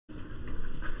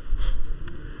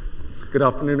Good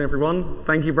afternoon, everyone.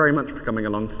 Thank you very much for coming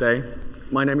along today.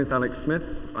 My name is Alex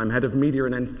Smith. I'm Head of Media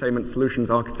and Entertainment Solutions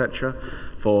Architecture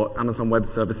for Amazon Web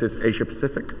Services Asia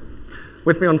Pacific.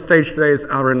 With me on stage today is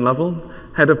Aaron Lovell,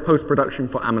 Head of Post-Production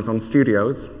for Amazon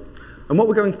Studios. And what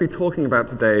we're going to be talking about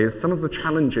today is some of the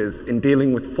challenges in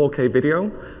dealing with 4K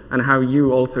video and how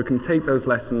you also can take those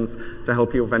lessons to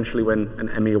help you eventually win an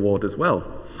Emmy Award as well.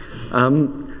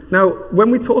 Now,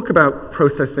 when we talk about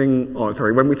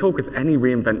when we talk with any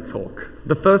reInvent talk,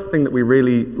 the first thing that we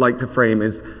really like to frame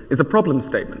is the problem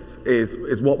statement,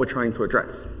 is what we're trying to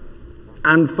address.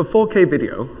 And for 4K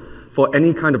video, for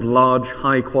any kind of large,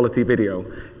 high-quality video,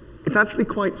 it's actually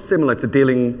quite similar to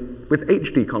dealing with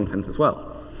HD content as well.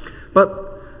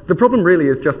 But the problem really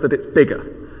is just that it's bigger.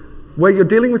 Where you're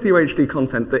dealing with UHD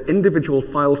content, the individual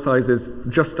file sizes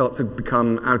just start to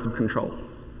become out of control.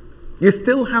 You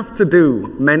still have to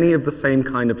do many of the same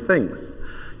kind of things.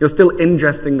 You're still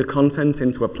ingesting the content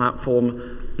into a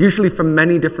platform, usually from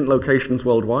many different locations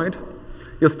worldwide.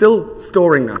 You're still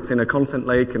storing that in a content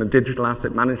lake, in a digital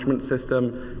asset management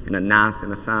system, in a NAS,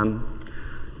 in a SAN.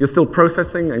 You're still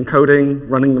processing, encoding,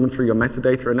 running them through your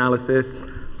metadata analysis,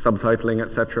 subtitling,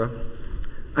 etc.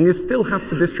 And you still have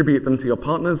to distribute them to your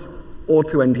partners or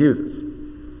to end users.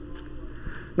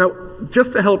 Now,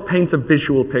 just to help paint a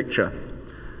visual picture,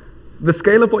 the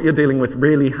scale of what you're dealing with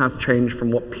really has changed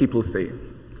from what people see.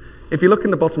 If you look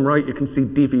in the bottom right, you can see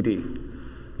DVD.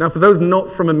 Now, for those not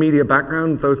from a media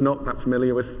background, those not that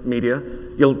familiar with media,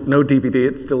 you'll know DVD.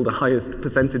 It's still the highest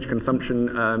percentage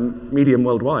consumption medium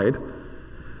worldwide.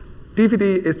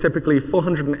 DVD is typically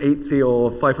 480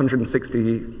 or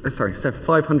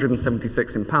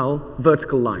 576 in PAL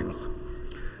vertical lines.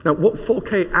 Now, what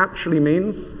 4K actually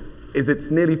means is it's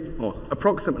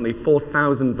approximately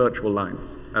 4,000 vertical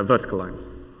lines.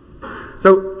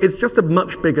 So it's just a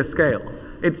much bigger scale.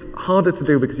 It's harder to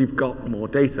do because you've got more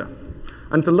data.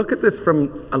 And to look at this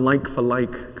from a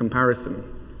like-for-like comparison,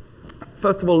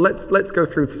 first of all, let's go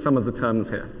through some of the terms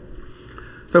here.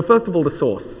 So first of all, the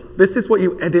source. This is what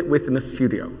you edit with in a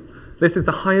studio. This is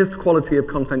the highest quality of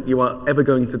content you are ever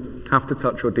going to have to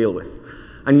touch or deal with.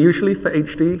 And usually for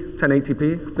HD,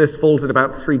 1080p, this falls at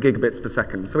about 3 gigabits per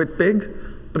second. So it's big,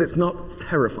 but it's not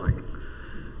terrifying.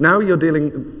 Now you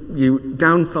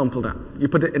downsample that. You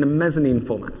put it in a mezzanine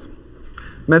format.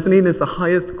 Mezzanine is the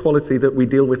highest quality that we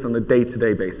deal with on a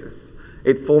day-to-day basis.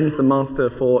 It forms the master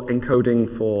for encoding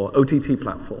for OTT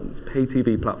platforms, pay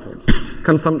TV platforms,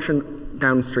 consumption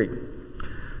downstream.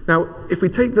 Now, if we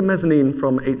take the mezzanine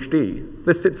from HD,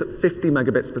 this sits at 50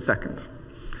 megabits per second.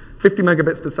 50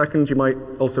 megabits per second, you might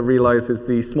also realize, is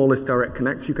the smallest direct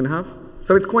connect you can have.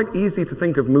 So it's quite easy to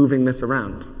think of moving this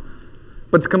around.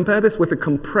 But to compare this with a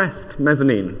compressed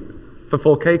mezzanine for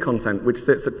 4K content, which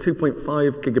sits at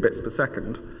 2.5 gigabits per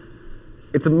second,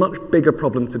 it's a much bigger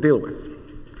problem to deal with.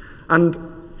 And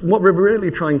what we're really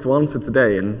trying to answer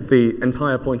today, and the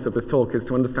entire point of this talk, is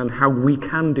to understand how we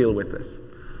can deal with this.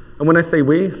 And when I say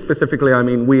we, specifically I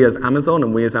mean we as Amazon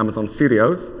and we as Amazon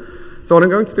Studios. So what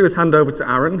I'm going to do is hand over to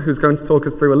Aaron, who's going to talk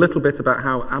us through a little bit about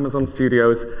how Amazon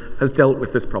Studios has dealt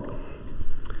with this problem.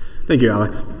 Thank you,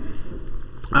 Alex.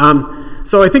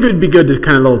 So I think it would be good to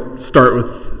kind of start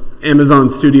with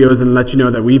Amazon Studios and let you know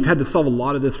that we've had to solve a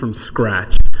lot of this from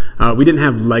scratch. We didn't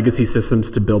have legacy systems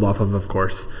to build off of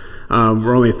course.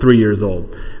 We're only 3 years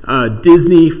old.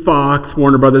 Disney, Fox,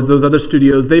 Warner Brothers, those other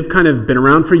studios, they've kind of been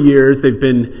around for years. They've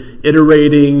been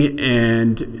iterating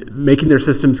and making their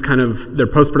systems their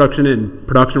post-production and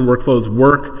production workflows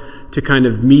work to kind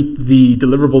of meet the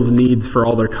deliverables needs for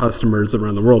all their customers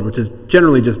around the world, which is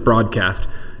generally just broadcast,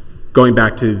 going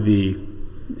back to the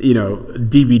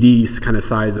DVDs kind of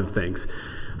size of things.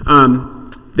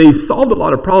 They've solved a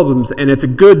lot of problems, and it's a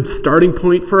good starting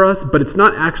point for us, but it's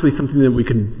not actually something that we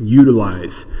can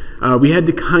utilize. We had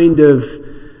to kind of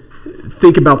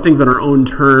think about things on our own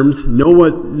terms.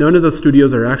 None of those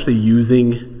studios are actually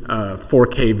using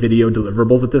 4K video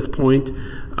deliverables at this point.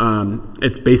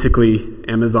 It's basically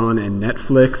Amazon and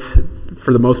Netflix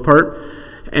for the most part.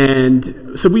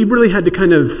 And so we really had to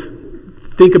kind of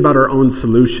think about our own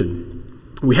solution.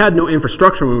 We had no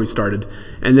infrastructure when we started,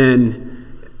 and then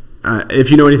if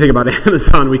you know anything about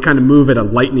Amazon, we kind of move at a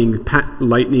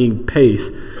lightning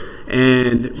pace,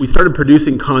 and we started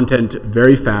producing content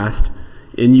very fast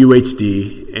in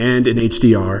UHD and in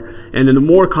HDR, and then the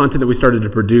more content that we started to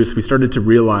produce, we started to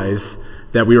realize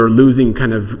that we were losing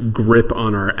kind of grip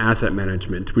on our asset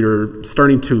management. We were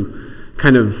starting to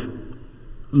kind of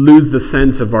lose the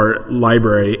sense of our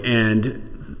library, and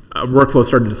workflow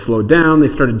started to slow down. They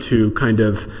started to kind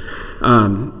of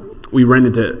we ran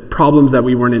into problems that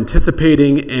we weren't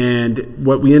anticipating, and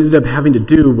what we ended up having to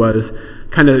do was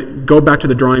kind of go back to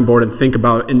the drawing board and think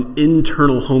about an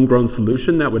internal homegrown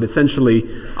solution that would essentially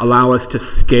allow us to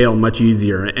scale much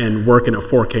easier and work in a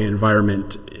 4K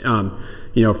environment,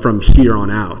 from here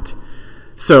on out.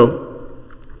 So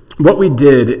what we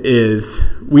did is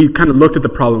we kind of looked at the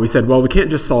problem. We said, well, we can't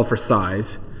just solve for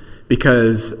size,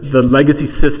 because the legacy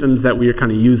systems that we are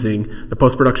kind of using, the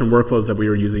post-production workflows that we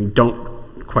were using, don't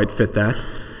quite fit that.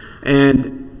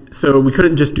 And so we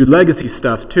couldn't just do legacy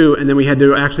stuff too, and then we had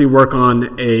to actually work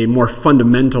on a more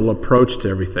fundamental approach to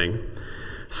everything.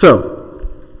 So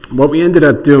what we ended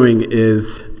up doing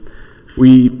is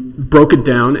we broke it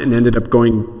down and ended up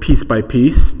going piece by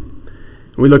piece.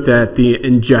 We looked at the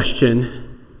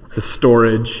ingestion, the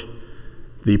storage,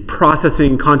 the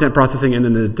processing, content processing, and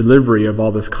then the delivery of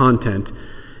all this content.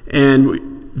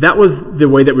 And that was the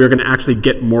way that we were going to actually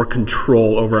get more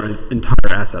control over our entire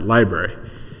asset library.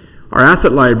 Our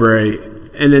asset library,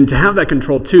 and then to have that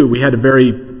control too, we had a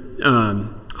very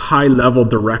high-level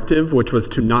directive, which was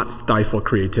to not stifle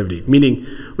creativity, meaning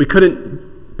we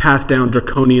couldn't pass down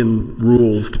draconian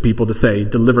rules to people to say,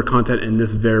 deliver content in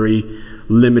this very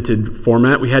limited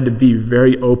format. We had to be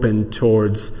very open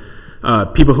towards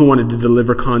people who wanted to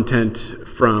deliver content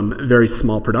from very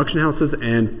small production houses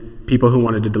and people who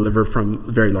wanted to deliver from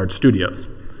very large studios.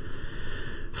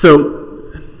 So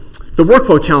the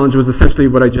workflow challenge was essentially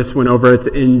what I just went over. It's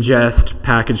ingest,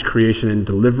 package creation, and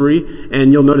delivery.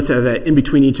 And you'll notice that in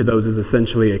between each of those is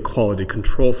essentially a quality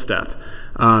control step.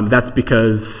 That's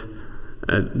because,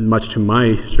 much to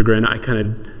my chagrin,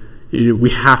 we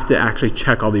have to actually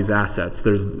check all these assets.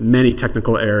 There's many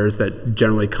technical errors that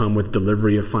generally come with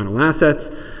delivery of final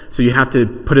assets. So you have to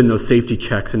put in those safety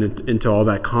checks into all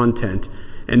that content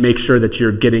and make sure that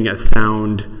you're getting a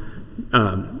sound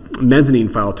mezzanine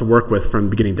file to work with from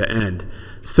beginning to end.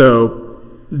 So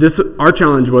our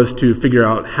challenge was to figure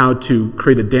out how to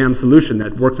create a DAM solution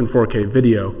that works in 4K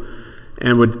video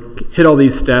and would hit all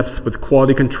these steps with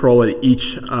quality control at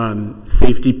each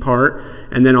safety part,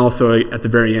 and then also at the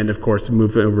very end, of course,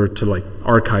 move over to like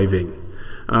archiving.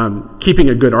 Keeping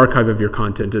a good archive of your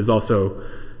content is also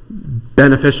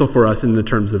beneficial for us in the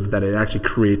terms of that it actually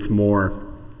creates more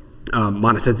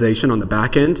monetization on the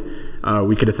back end.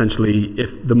 We could essentially,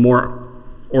 if the more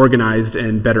organized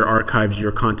and better archived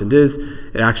your content is,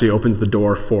 it actually opens the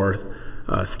door for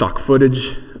stock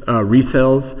footage,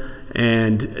 resales,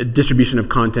 and distribution of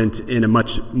content in a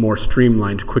much more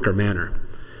streamlined, quicker manner.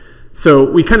 So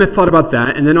we kind of thought about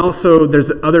that, and then also there's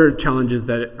other challenges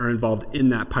that are involved in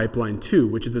that pipeline too,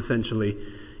 which is essentially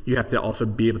you have to also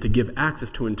be able to give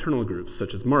access to internal groups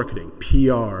such as marketing,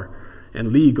 PR,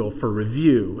 and legal for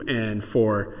review, and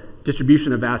for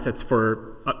distribution of assets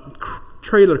for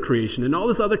trailer creation, and all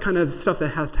this other kind of stuff that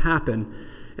has to happen.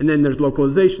 And then there's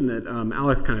localization that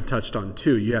Alex kind of touched on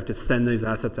too. You have to send these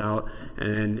assets out,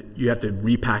 and you have to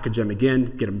repackage them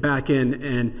again, get them back in,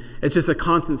 and it's just a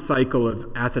constant cycle of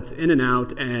assets in and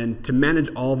out, and to manage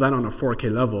all of that on a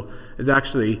 4K level is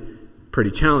actually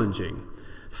pretty challenging.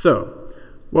 So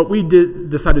what we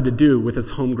decided to do with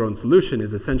this homegrown solution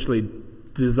is essentially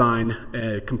design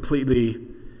a completely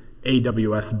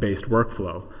AWS-based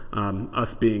workflow.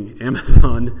 Us being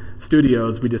Amazon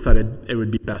Studios, we decided it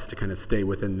would be best to kind of stay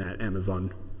within that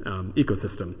Amazon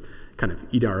ecosystem, kind of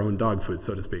eat our own dog food,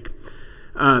 so to speak.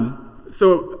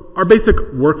 So our basic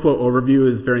workflow overview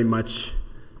is very much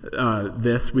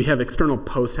this. We have external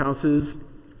post houses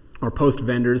or post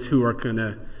vendors who are going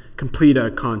to complete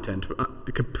a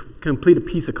complete a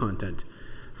piece of content.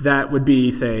 That would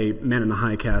be, say, Man in the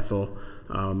High Castle,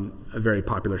 a very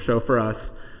popular show for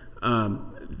us.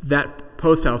 That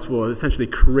post house will essentially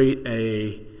create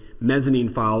a mezzanine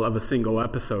file of a single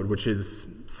episode, which is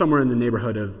somewhere in the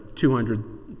neighborhood of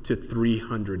 200 to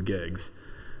 300 gigs.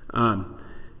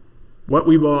 What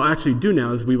we will actually do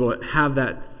now is we will have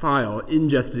that file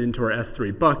ingested into our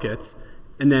S3 buckets,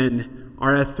 and then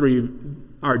our S3,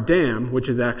 our DAM, which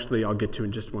is actually, I'll get to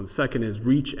in just one second, is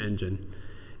Reach Engine.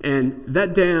 And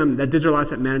that DAM, that digital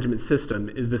asset management system,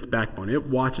 is this backbone. It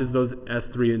watches those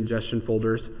S3 ingestion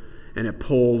folders, and it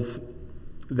pulls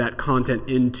that content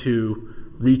into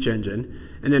Reach Engine.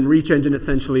 And then Reach Engine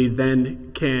essentially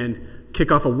then can kick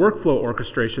off a workflow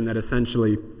orchestration that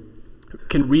essentially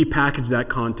can repackage that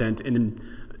content in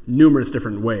numerous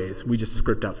different ways. We just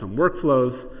script out some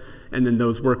workflows, and then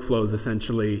those workflows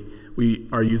essentially, we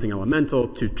are using Elemental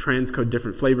to transcode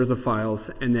different flavors of files,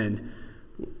 and then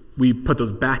we put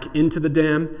those back into the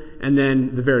DAM, and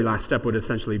then the very last step would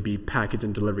essentially be package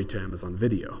and delivery to Amazon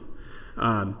Video.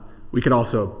 We could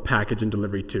also package and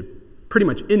delivery to pretty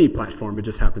much any platform. It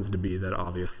just happens to be that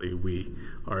obviously we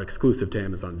are exclusive to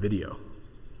Amazon Video.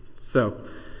 So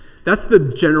that's the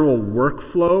general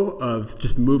workflow of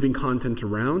just moving content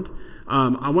around.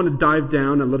 I want to dive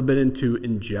down a little bit into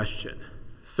ingestion.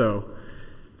 So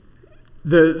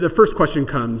the first question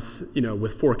comes,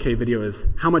 with 4K video is,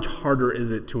 how much harder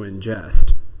is it to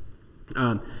ingest?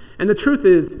 And the truth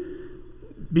is,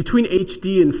 between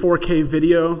HD and 4K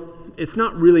video, it's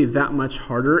not really that much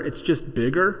harder. It's just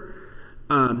bigger.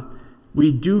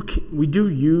 We do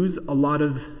use a lot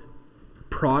of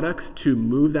products to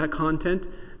move that content.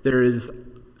 There is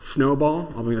Snowball.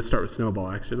 I'm going to start with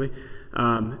Snowball, actually.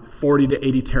 40 to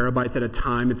 80 terabytes at a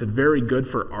time. It's very good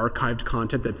for archived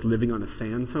content that's living on a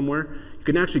SAN somewhere. You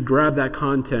can actually grab that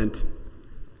content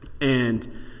and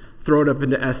throw it up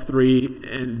into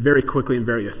S3 and very quickly and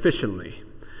very efficiently.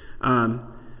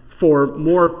 For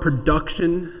more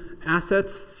production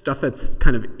assets, stuff that's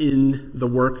kind of in the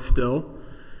works still,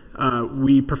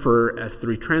 we prefer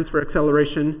S3 transfer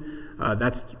acceleration.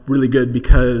 That's really good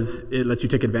because it lets you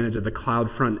take advantage of the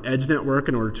CloudFront Edge network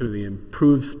in order to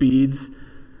improve speeds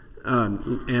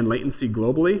and latency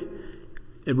globally.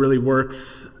 It really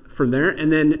works from there.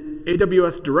 And then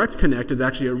AWS Direct Connect is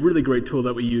actually a really great tool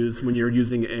that we use when you're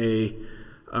using a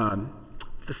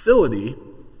facility,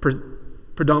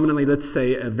 predominantly, let's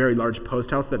say, a very large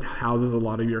post house that houses a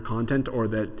lot of your content or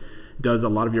that does a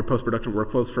lot of your post-production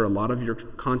workflows for a lot of your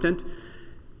content.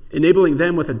 Enabling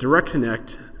them with a direct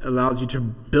connect allows you to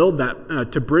build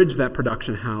that, to bridge that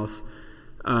production house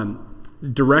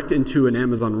direct into an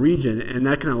Amazon region, and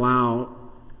that can allow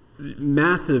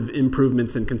massive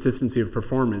improvements in consistency of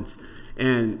performance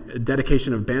and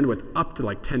dedication of bandwidth up to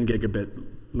like 10 gigabit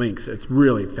links. It's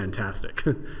really fantastic.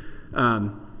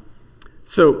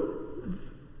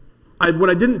 What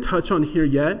I didn't touch on here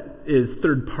yet is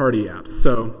third-party apps.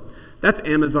 So that's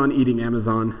Amazon eating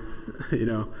Amazon,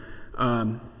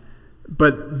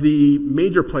 but the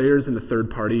major players in the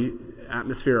third-party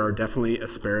atmosphere are definitely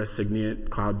Aspera, Signiant,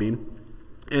 Cloudbeam,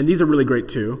 and these are really great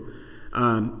too.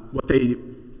 What they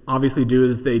obviously do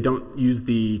is they don't use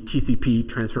the TCP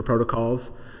transfer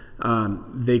protocols.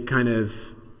 Instead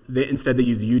they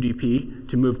use UDP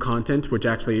to move content, which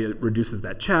actually reduces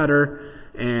that chatter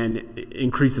and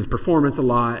increases performance a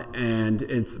lot, and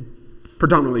it's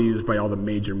predominantly used by all the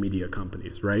major media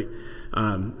companies, right?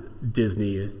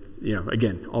 Disney,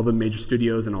 again, all the major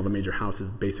studios and all the major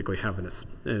houses basically have an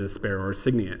Aspera or a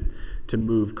Signiant to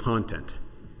move content.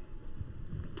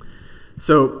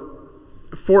 So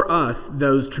for us,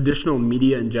 those traditional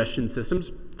media ingestion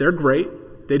systems, they're great.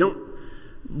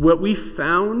 What we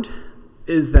found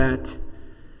is that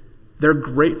they're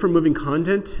great for moving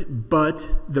content,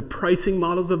 but the pricing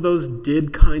models of those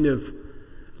did kind of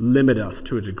limit us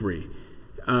to a degree.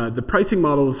 The pricing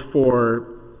models for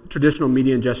traditional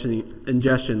media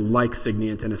ingestion like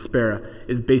Signiant and Aspera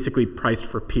is basically priced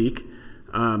for peak.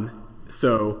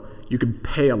 So you could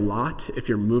pay a lot if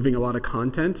you're moving a lot of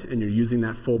content and you're using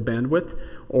that full bandwidth,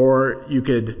 or you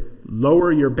could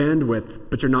lower your bandwidth,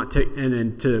 but you're not and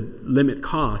then to limit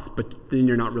costs, but then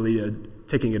you're not really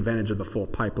taking advantage of the full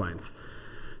pipelines.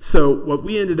 So what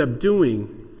we ended up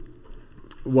doing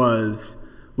was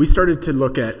we started to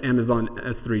look at Amazon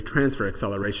S3 transfer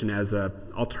acceleration as an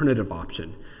alternative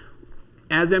option.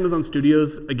 As Amazon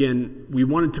Studios, again, we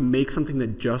wanted to make something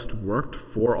that just worked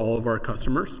for all of our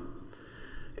customers.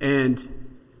 And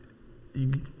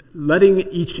letting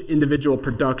each individual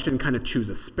production kind of choose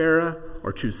Aspera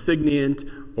or choose Signiant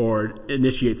or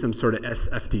initiate some sort of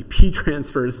SFTP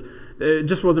transfers, it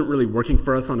just wasn't really working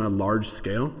for us on a large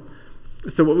scale.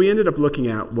 So what we ended up looking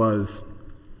at was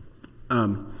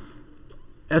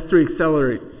S3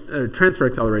 transfer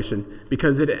acceleration,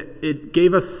 because it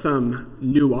gave us some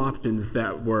new options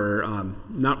that were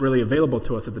not really available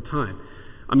to us at the time.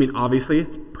 I mean, obviously,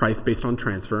 it's priced based on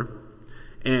transfer,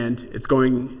 and it's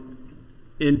going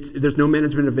in. There's no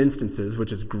management of instances,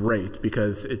 which is great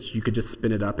because you could just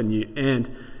spin it up, and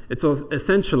it's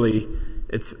essentially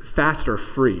it's fast or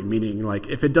free, meaning like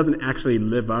if it doesn't actually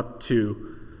live up to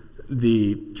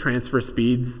the transfer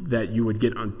speeds that you would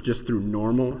get on just through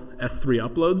normal S3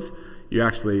 uploads,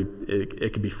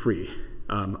 it could be free.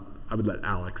 I would let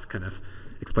Alex kind of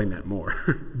explain that more.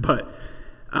 But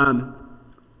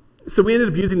so we ended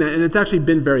up using that, and it's actually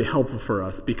been very helpful for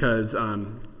us because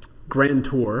Grand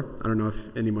Tour, I don't know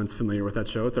if anyone's familiar with that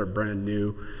show. It's our brand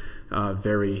new,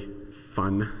 very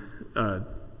fun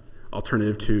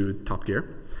alternative to Top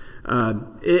Gear.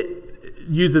 It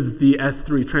uses the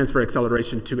S3 transfer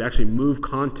acceleration to actually move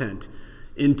content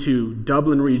into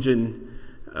Dublin region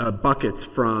buckets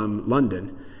from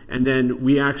London. And then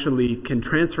we actually can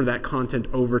transfer that content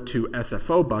over to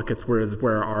SFO buckets,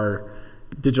 where our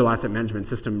digital asset management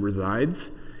system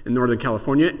resides in Northern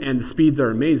California, and the speeds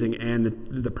are amazing, and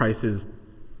the price is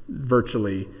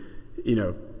virtually,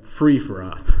 free for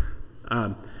us.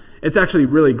 It's actually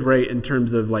really great in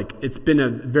terms of it's been a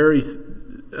very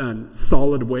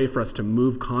solid way for us to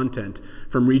move content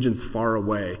from regions far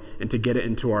away and to get it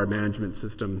into our management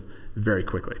system very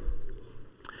quickly.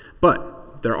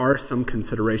 But there are some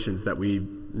considerations that we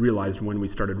realized when we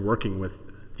started working with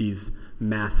these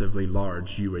massively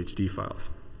large UHD files.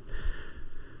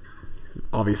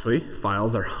 Obviously,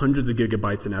 files are hundreds of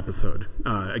gigabytes an episode.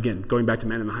 Again, going back to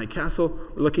Man in the High Castle,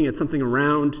 we're looking at something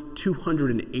around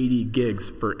 280 gigs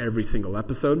for every single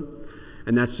episode,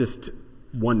 and that's just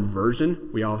one version.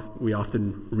 We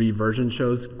often reversion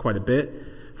shows quite a bit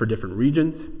for different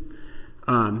regions.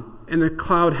 And the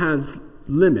cloud has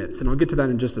limits, and I'll get to that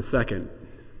in just a second.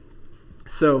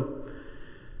 So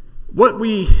what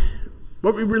we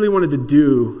really wanted to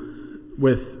do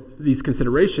with these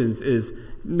considerations is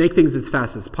make things as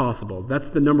fast as possible. That's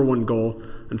the number one goal.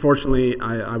 Unfortunately,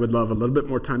 I would love a little bit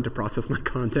more time to process my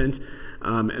content.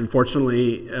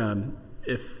 Unfortunately,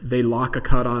 if they lock a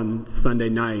cut on Sunday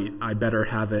night, I better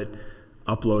have it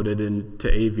uploaded into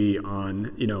AV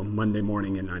on Monday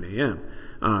morning at 9 a.m.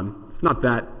 It's not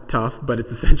that tough, but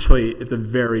it's a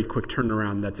very quick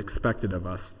turnaround that's expected of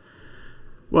us.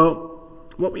 Well,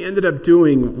 what we ended up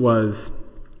doing was,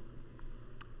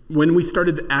 when we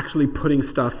started actually putting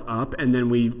stuff up and then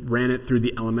we ran it through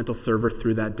the Elemental server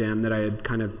through that dam that I had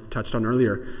kind of touched on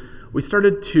earlier, we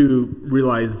started to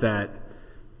realize that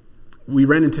we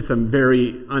ran into some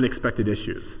very unexpected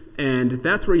issues. And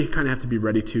that's where you kind of have to be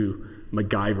ready to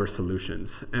MacGyver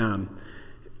solutions.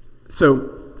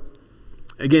 So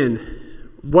again,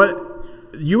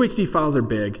 what UHD files are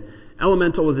big.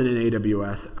 Elemental is in an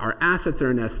AWS. Our assets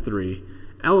are in S3.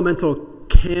 Elemental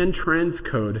can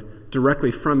transcode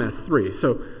directly from S3.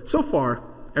 So far,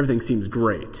 everything seems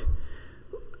great.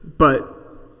 But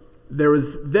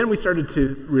then we started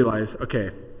to realize,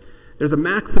 okay, there's a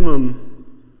maximum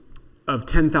of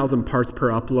 10,000 parts per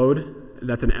upload.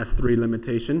 That's an S3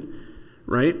 limitation,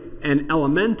 right? And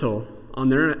Elemental, on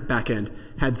their back end,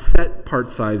 had set part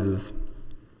sizes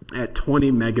at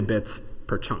 20 megabits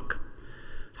per chunk.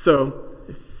 So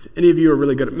if any of you are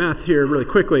really good at math here, really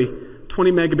quickly,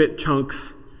 20 megabit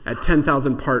chunks at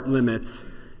 10,000 part limits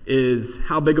is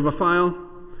how big of a file?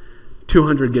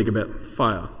 200 gigabit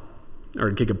file,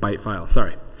 or gigabyte file,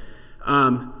 sorry.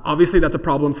 Obviously, that's a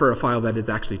problem for a file that is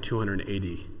actually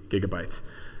 280 gigabytes.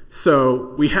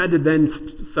 So we had to then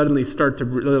suddenly start to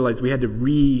realize we had to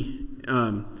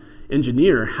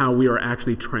re-engineer how we are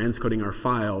actually transcoding our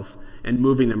files and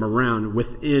moving them around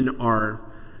within our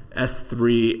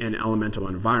S3 and Elemental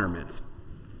environments.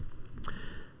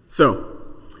 So,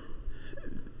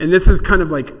 and this is kind of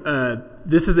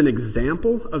this is an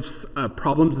example of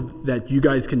problems that you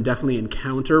guys can definitely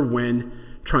encounter when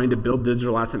trying to build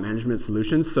digital asset management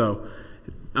solutions. So,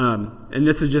 and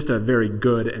this is just a very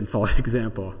good and solid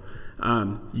example.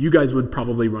 You guys would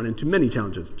probably run into many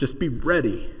challenges. Just be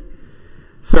ready.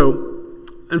 So,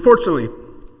 unfortunately,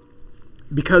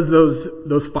 because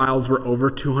those files were over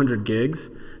 200 gigs,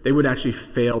 they would actually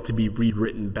fail to be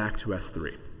rewritten back to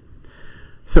S3.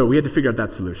 So we had to figure out that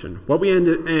solution.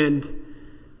 And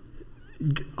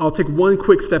I'll take one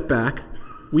quick step back.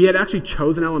 We had actually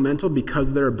chosen Elemental because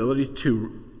of their ability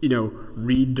to,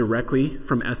 read directly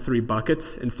from S3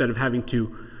 buckets instead of having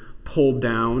to pull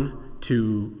down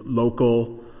to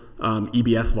local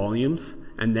EBS volumes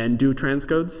and then do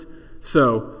transcodes.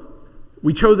 So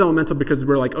we chose Elemental because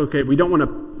we're like, okay, we don't want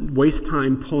to waste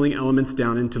time pulling elements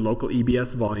down into local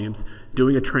EBS volumes,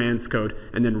 doing a transcode,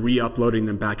 and then re-uploading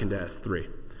them back into S3.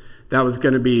 That was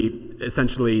going to be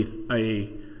essentially a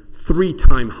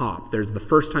 3-time hop. There's the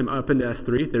first time up into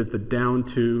S3, there's the down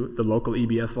to the local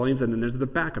EBS volumes, and then there's the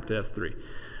back up to S3.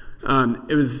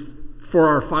 It was, for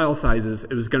our file sizes,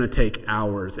 it was going to take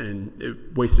hours, and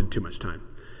it wasted too much time.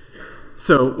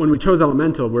 So when we chose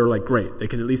Elemental, we were like, great, they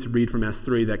can at least read from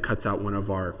S3. That cuts out one of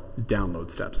our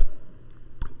download steps.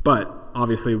 But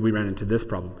obviously, we ran into this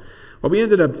problem. What we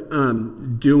ended up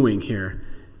doing here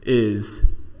is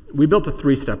we built a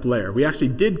 3-step layer. We actually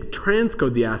did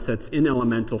transcode the assets in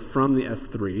Elemental from the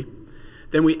S3.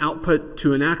 Then we output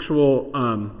to an actual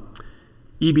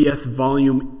EBS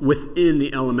volume within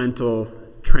the Elemental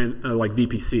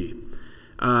VPC.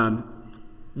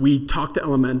 We talked to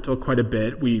Elemental quite a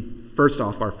bit. First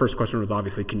off, our first question was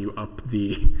obviously, can you up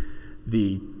the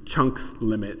chunks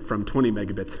limit from 20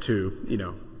 megabits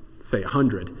to, say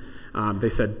 100? They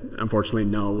said, unfortunately,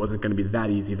 no, it wasn't going to be that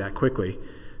easy that quickly.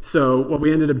 So what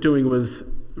we ended up doing was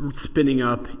spinning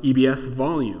up EBS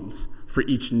volumes for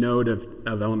each node of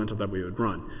Elemental that we would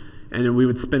run. And then we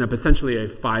would spin up essentially a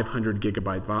 500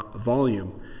 gigabyte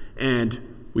volume, and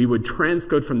we would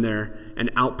transcode from there and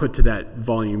output to that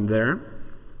volume there.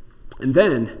 And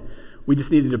then we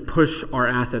just needed to push our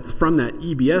assets from that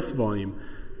EBS volume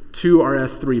to our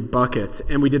S3 buckets,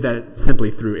 and we did that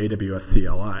simply through AWS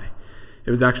CLI. It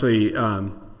was actually,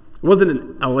 it wasn't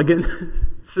an elegant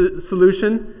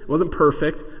solution, it wasn't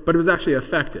perfect, but it was actually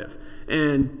effective.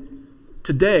 And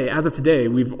today, as of today,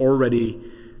 we've already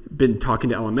been talking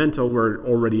to Elemental. We're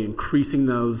already increasing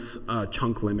those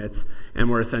chunk limits, and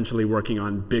we're essentially working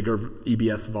on bigger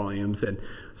EBS volumes. And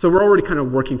so we're already kind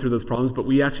of working through those problems, but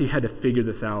we actually had to figure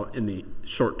this out in the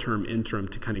short-term interim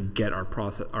to kind of get our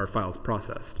files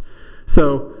processed.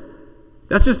 So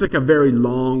that's just like a very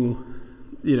long,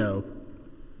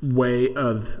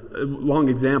 long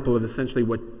example of essentially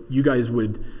what you guys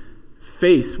would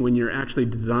face when you're actually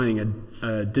designing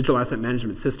a digital asset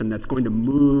management system that's going to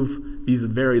move these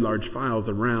very large files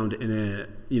around in a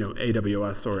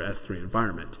AWS or S3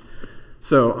 environment.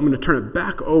 So I'm going to turn it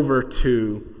back over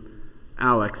to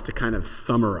Alex to kind of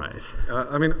summarize.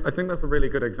 I think that's a really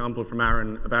good example from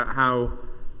Aaron about how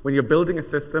when you're building a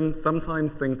system,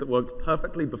 sometimes things that worked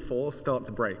perfectly before start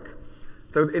to break.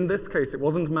 So in this case, it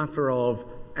wasn't a matter of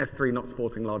S3 not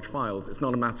supporting large files. It's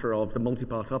not a matter of the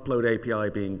multi-part upload API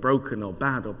being broken or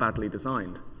bad or badly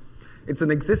designed. It's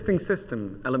an existing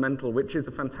system, Elemental, which is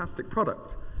a fantastic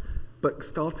product, but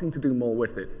starting to do more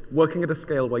with it, working at a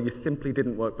scale where you simply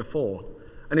didn't work before.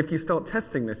 And if you start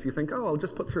testing this, you think, oh, I'll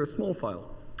just put through a small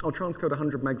file. I'll transcode a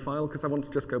 100 meg file because I want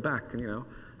to just go back and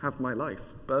have my life.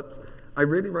 But I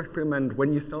really recommend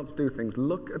when you start to do things,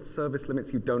 look at service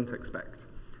limits you don't expect.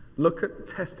 Look at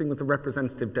testing with the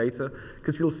representative data,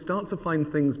 because you'll start to find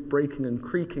things breaking and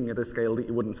creaking at a scale that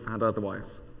you wouldn't have had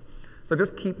otherwise. So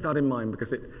just keep that in mind,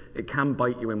 because it can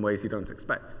bite you in ways you don't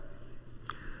expect.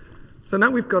 So now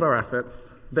we've got our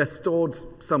assets. They're stored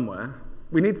somewhere.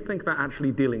 We need to think about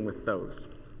actually dealing with those.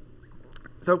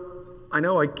 So I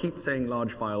know I keep saying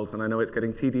large files, and I know it's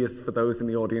getting tedious for those in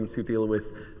the audience who deal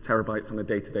with terabytes on a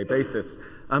day-to-day basis.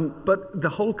 But the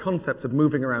whole concept of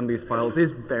moving around these files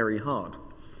is very hard.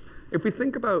 If we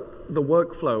think about the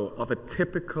workflow of a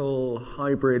typical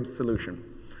hybrid solution,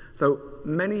 so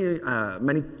many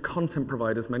content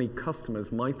providers, many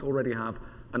customers might already have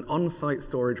an on-site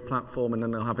storage platform, and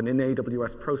then they'll have an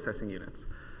in-AWS processing unit.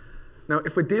 Now,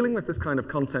 if we're dealing with this kind of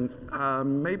content,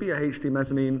 maybe a HD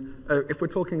mezzanine, if we're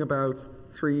talking about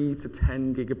 3 to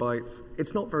 10 gigabytes,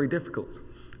 it's not very difficult.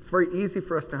 It's very easy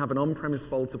for us to have an on-premise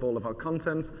vault of all of our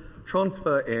content,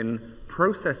 transfer in,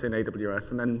 process in AWS,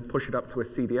 and then push it up to a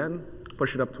CDN,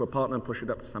 push it up to a partner, push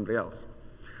it up to somebody else.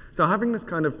 So having this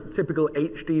kind of typical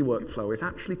HD workflow is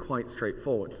actually quite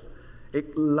straightforward.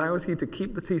 It allows you to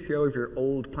keep the TCO of your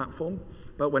old platform,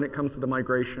 but when it comes to the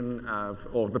migration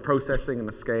or the processing and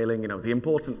the scaling, the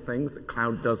important things that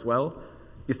cloud does well,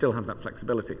 you still have that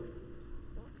flexibility.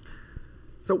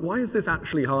 So why is this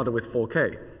actually harder with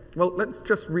 4K? Well, let's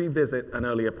just revisit an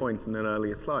earlier point in an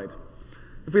earlier slide.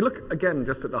 If we look again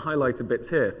just at the highlighted bits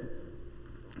here,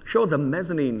 sure, the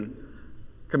mezzanine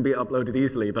can be uploaded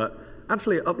easily, but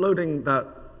actually uploading that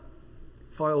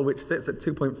file which sits at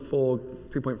 2.5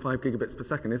 gigabits per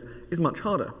second is much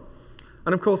harder.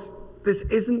 And of course, this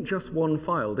isn't just one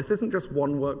file. This isn't just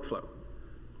one workflow.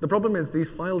 The problem is these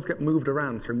files get moved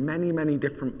around through many, many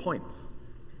different points.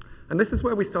 And this is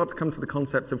where we start to come to the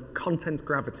concept of content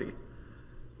gravity.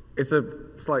 It's a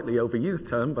slightly overused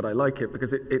term, but I like it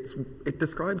because it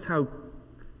describes how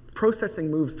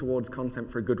processing moves towards content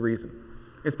for a good reason.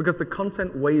 It's because the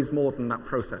content weighs more than that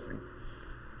processing.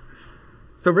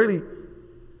 So really,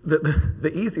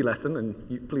 the easy lesson,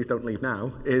 and please don't leave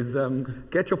now, is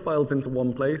get your files into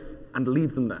one place and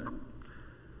leave them there.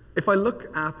 If I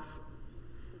look at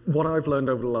what I've learned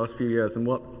over the last few years and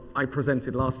what I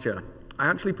presented last year, I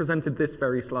actually presented this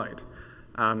very slide.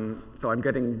 So I'm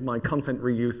getting my content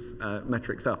reuse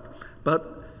metrics up.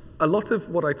 But a lot of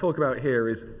what I talk about here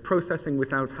is processing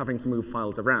without having to move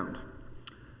files around.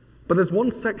 But there's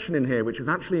one section in here which is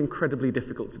actually incredibly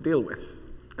difficult to deal with,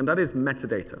 and that is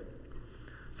metadata.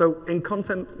 So in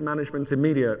content management in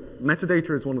media,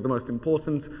 metadata is one of the most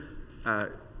important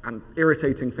and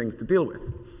irritating things to deal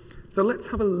with. So let's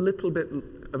have a little bit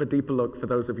of a deeper look for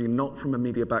those of you not from a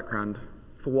media background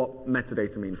for what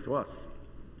metadata means to us.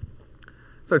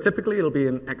 So typically, it'll be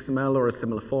in XML or a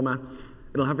similar format.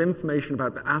 It'll have information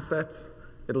about the asset.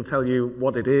 It'll tell you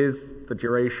what it is, the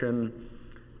duration.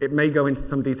 It may go into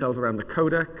some details around the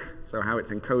codec, so how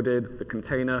it's encoded, the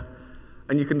container.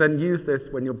 And you can then use this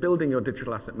when you're building your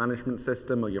digital asset management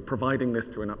system or you're providing this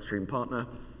to an upstream partner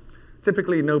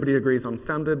Typically, nobody agrees on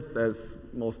standards. There's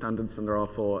more standards than there are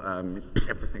for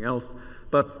everything else.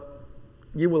 But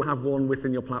you will have one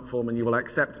within your platform, and you will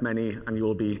accept many, and you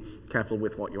will be careful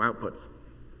with what you output.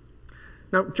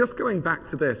 Now, just going back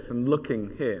to this and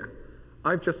looking here,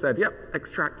 I've just said, yep,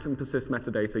 extract and persist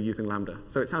metadata using Lambda.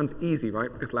 So it sounds easy,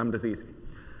 right? Because Lambda's easy.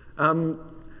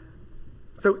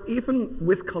 So even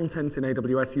with content in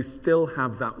AWS, you still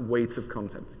have that weight of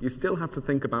content. You still have to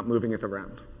think about moving it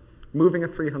around. Moving a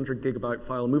 300 gigabyte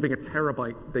file, moving a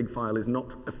terabyte big file is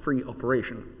not a free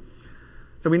operation.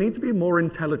 So we need to be more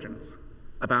intelligent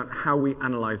about how we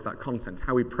analyze that content,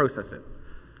 how we process it.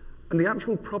 And the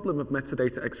actual problem of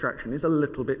metadata extraction is a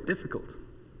little bit difficult.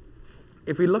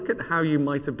 If we look at how you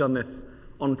might have done this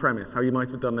on-premise, how you might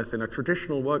have done this in a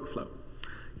traditional workflow,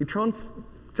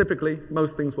 typically,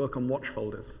 most things work on watch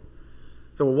folders.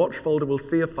 So a watch folder will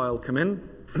see a file come in,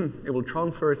 it will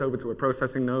transfer it over to a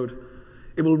processing node,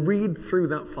 it will read through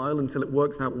that file until it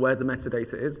works out where the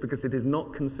metadata is, because it is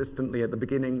not consistently at the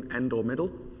beginning, end, or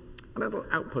middle, and it'll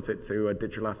output it to a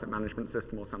digital asset management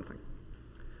system or something.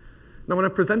 Now, when I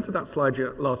presented that slide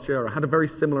last year, I had a very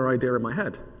similar idea in my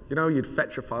head. You know, you'd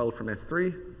fetch a file from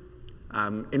S3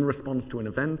 in response to an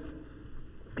event,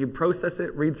 you'd process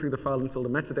it, read through the file until the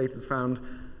metadata is found,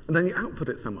 and then you output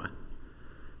it somewhere.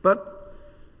 But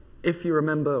if you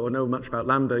remember or know much about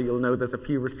Lambda, you'll know there's a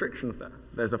few restrictions there.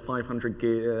 There's a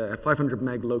 500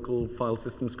 meg local file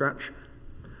system scratch.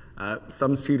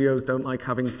 Some studios don't like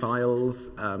having files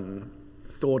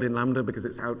stored in Lambda because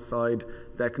it's outside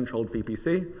their controlled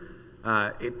VPC.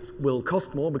 It will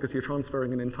cost more because you're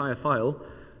transferring an entire file.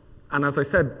 And as I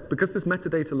said, because this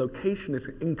metadata location is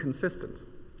inconsistent,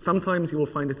 sometimes you will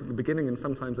find it at the beginning and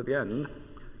sometimes at the end,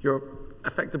 you're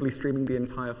effectively streaming the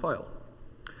entire file.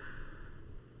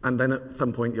 And then at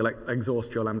some point, you'll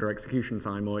exhaust your Lambda execution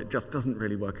time, or it just doesn't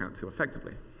really work out too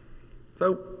effectively.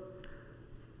 So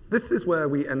this is where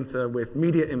we enter with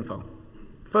media info.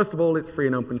 First of all, it's free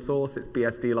and open source. It's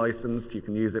BSD licensed. You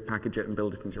can use it, package it, and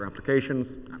build it into your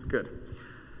applications. That's good.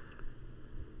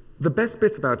 The best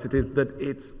bit about it is that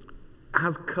it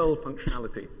has curl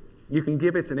functionality. You can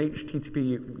give it an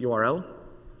HTTP URL,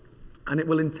 and it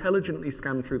will intelligently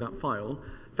scan through that file,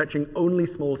 fetching only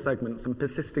small segments and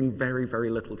persisting very, very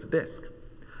little to disk.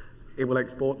 It will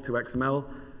export to XML,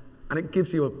 and it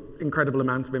gives you an incredible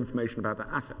amount of information about that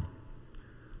asset.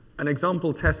 An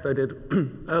example test I did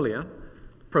earlier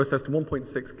processed a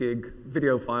 1.6 gig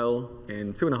video file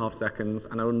in 2.5 seconds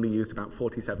and only used about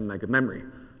 47 meg of memory.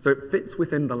 So it fits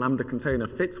within the Lambda container,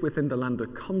 fits within the Lambda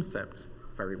concept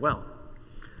very well.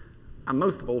 And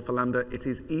most of all, for Lambda, it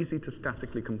is easy to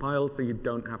statically compile, so you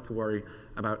don't have to worry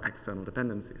about external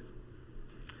dependencies.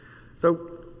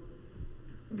 So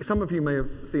some of you may have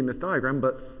seen this diagram,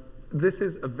 but this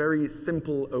is a very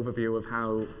simple overview of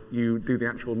how you do the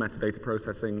actual metadata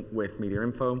processing with media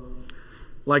info.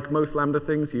 Like most Lambda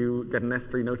things, you get an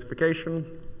S3 notification.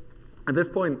 At this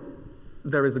point,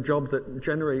 there is a job that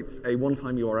generates a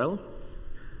one-time URL.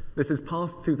 This is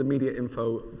passed to the media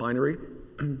info binary.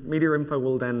 Media info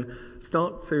will then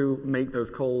start to make those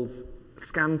calls,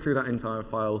 scan through that entire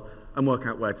file, and work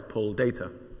out where to pull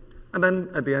data. And then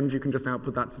at the end, you can just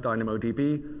output that to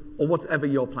DynamoDB or whatever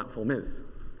your platform is,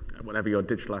 whatever your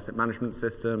digital asset management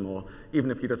system, or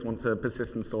even if you just want to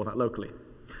persist and store that locally.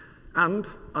 And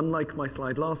unlike my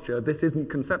slide last year, this isn't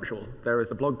conceptual. There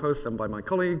is a blog post done by my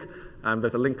colleague, and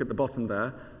there's a link at the bottom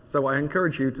there. So I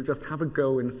encourage you to just have a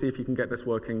go and see if you can get this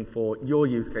working for your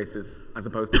use cases, as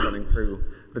opposed to running through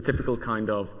the typical kind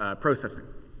of processing.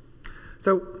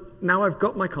 So now I've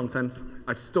got my content,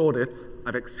 I've stored it,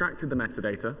 I've extracted the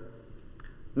metadata.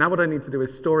 Now what I need to do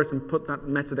is store it and put that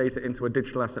metadata into a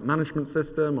digital asset management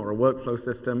system or a workflow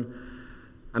system.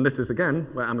 And this is, again,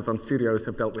 where Amazon Studios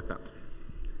have dealt with that.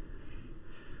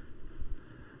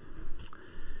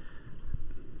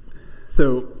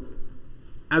 So,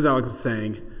 as Alex was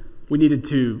saying, we need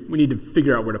to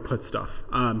figure out where to put stuff.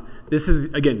 This is,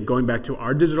 again, going back to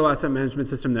our digital asset management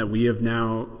system that we have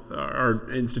now are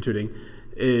instituting,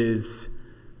 is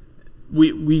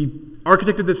we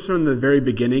architected this from the very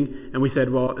beginning, and we said,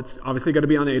 well, it's obviously got to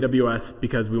be on AWS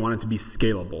because we want it to be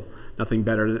scalable. Nothing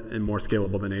better and more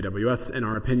scalable than AWS, in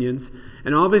our opinions.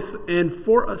 And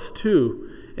for us too,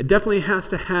 it definitely has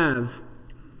to have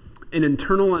an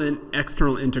internal and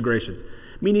external integrations.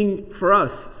 Meaning, for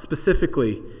us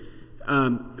specifically,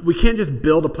 we can't just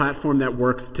build a platform that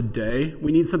works today.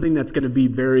 We need something that's going to be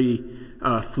very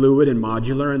fluid and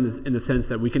modular in the sense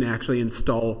that we can actually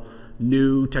install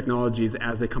new technologies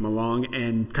as they come along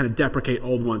and kind of deprecate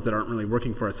old ones that aren't really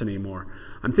working for us anymore.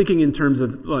 I'm thinking in terms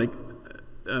of like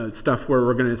stuff where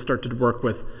we're going to start to work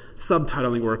with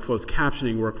subtitling workflows,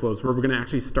 captioning workflows, where we're going to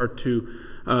actually start to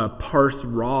parse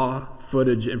raw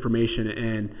footage information.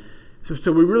 And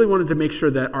so we really wanted to make sure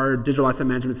that our digital asset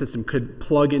management system could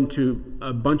plug into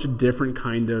a bunch of different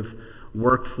kind of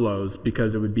workflows,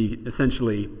 because it would be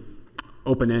essentially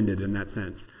open-ended in that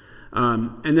sense.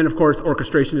 And then, of course,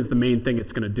 orchestration is the main thing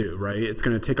it's going to do, right? It's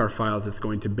going to take our files, it's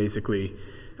going to basically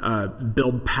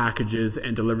build packages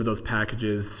and deliver those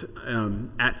packages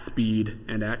at speed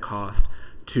and at cost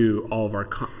to all of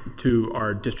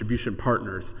our distribution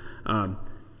partners.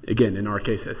 Again, in our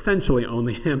case, essentially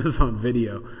only Amazon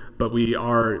Video, but we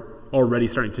are already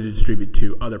starting to distribute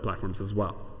to other platforms as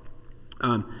well.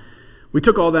 We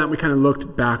took all that and we kind of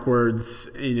looked backwards,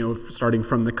 starting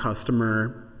from the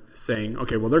customer, saying,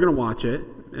 okay, well, they're going to watch it,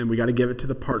 and we got to give it to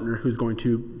the partner who's going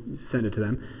to send it to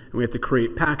them. And we have to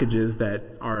create packages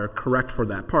that are correct for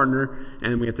that partner,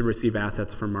 and we have to receive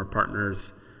assets from our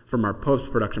partners, from our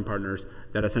post-production partners,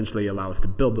 that essentially allow us to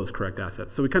build those correct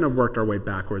assets. So we kind of worked our way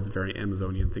backwards, very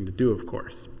Amazonian thing to do, of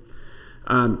course.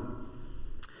 And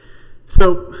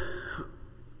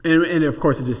of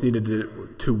course, it just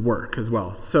needed to work as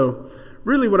well. So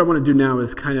really what I want to do now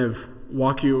is kind of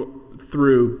walk you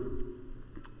through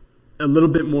a little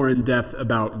bit more in depth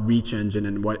about Reach Engine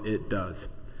and what it does.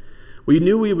 We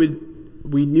knew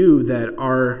that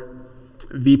our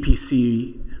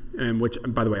VPC, which,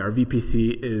 by the way, our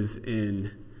VPC is in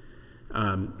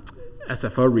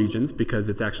SFO regions because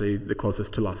it's actually the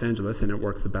closest to Los Angeles and it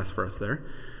works the best for us there.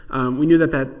 We knew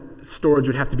that storage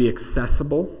would have to be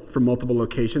accessible from multiple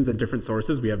locations and different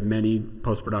sources. We have many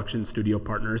post-production studio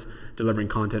partners delivering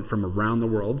content from around the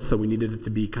world, so we needed it to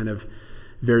be kind of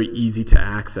very easy to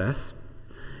access.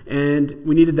 And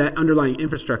we needed that underlying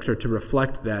infrastructure to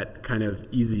reflect that kind of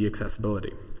easy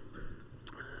accessibility.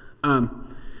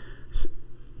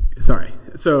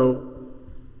 So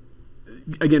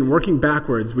again, working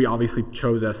backwards, we obviously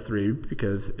chose S3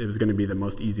 because it was going to be the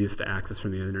most easiest to access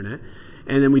from the internet.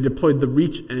 And then we deployed the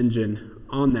Reach Engine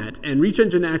on that. And Reach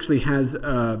Engine actually has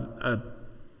a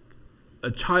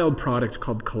child product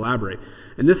called Collaborate.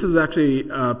 And this is actually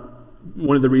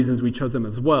one of the reasons we chose them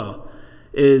as well,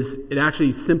 is it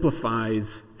actually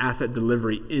simplifies asset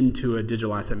delivery into a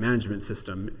digital asset management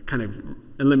system, kind of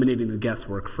eliminating the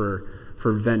guesswork for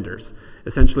vendors.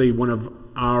 Essentially, one of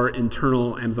our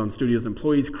internal Amazon Studios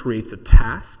employees creates a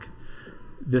task.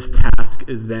 This task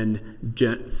is then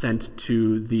sent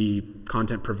to the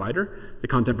content provider. The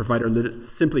content provider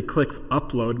simply clicks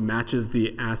upload, matches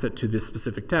the asset to this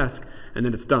specific task, and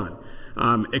then it's done.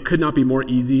 It could not be more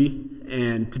easy,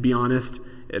 and to be honest,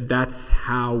 that's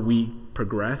how we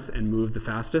progress and move the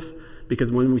fastest,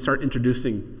 because when we start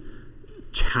introducing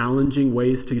challenging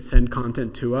ways to send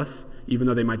content to us, even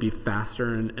though they might be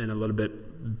faster and a little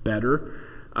bit better,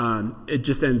 it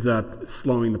just ends up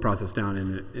slowing the process down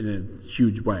in a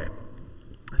huge way.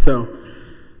 So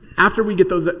after we get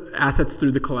those assets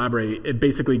through the Collaborate, it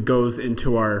basically goes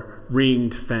into our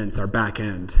ringed fence, our back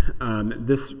end.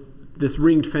 This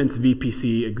ringed fence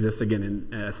VPC exists again in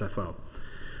SFO.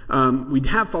 We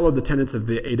have followed the tenets of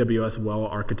the AWS well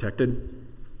architected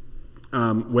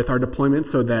with our deployment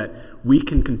so that we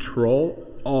can control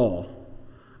all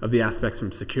of the aspects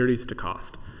from securities to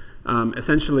cost.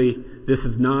 Essentially, this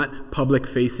is not public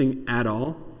facing at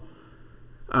all.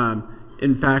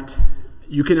 In fact,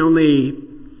 you can only,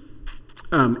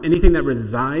 anything that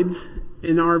resides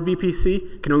in our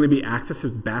VPC can only be accessed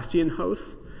with Bastion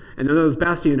hosts. And then those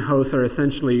Bastion hosts are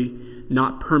essentially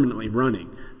not permanently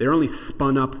running. They're only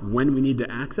spun up when we need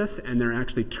to access, and they're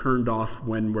actually turned off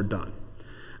when we're done.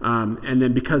 And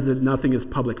then because nothing is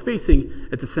public facing,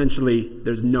 it's essentially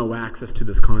there's no access to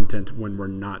this content when we're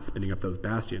not spinning up those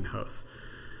Bastion hosts.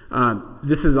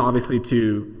 This is obviously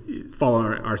to follow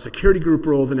our security group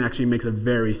rules and actually makes a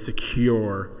very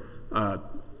secure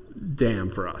dam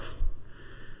for us.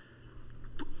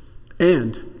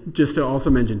 And just to also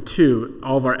mention too,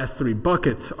 all of our S3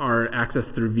 buckets are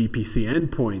accessed through VPC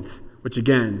endpoints, which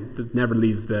again, never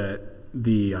leaves the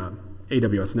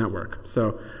AWS network.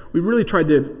 So we really tried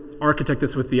to architect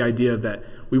this with the idea that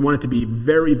we want it to be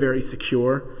very, very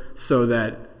secure, so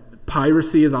that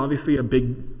piracy is obviously a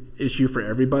big issue for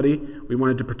everybody. We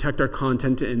wanted to protect our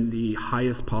content in the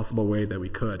highest possible way that we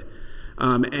could.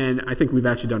 And I think we've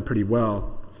actually done pretty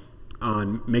well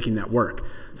on making that work.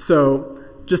 So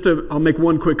I'll make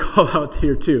one quick call out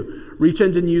here too. Reach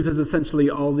Engine uses essentially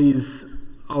all these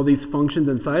functions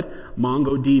inside.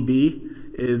 MongoDB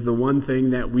is the one thing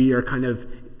that we are kind of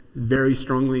very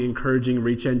strongly encouraging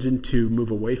Reach Engine to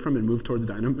move away from and move towards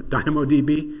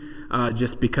DynamoDB,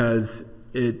 just because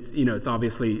it's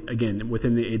obviously, again,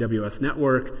 within the AWS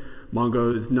network.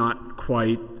 Mongo is not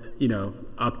quite,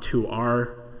 up to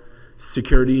our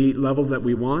security levels that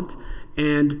we want.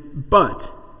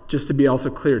 But just to be also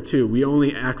clear too, we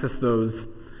only access those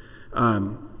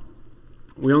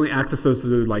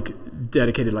through like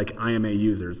dedicated like IMA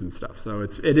users and stuff. So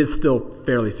it is still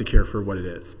fairly secure for what it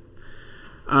is.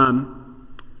 The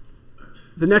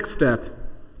next step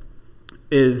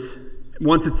is,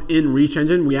 once it's in Reach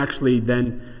Engine, we actually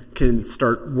then can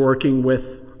start working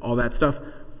with all that stuff,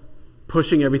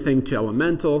 pushing everything to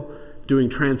Elemental, doing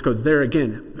transcodes there.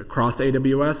 Again, across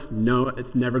AWS, no,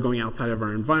 it's never going outside of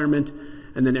our environment,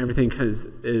 and then everything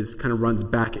kind of runs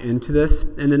back into this.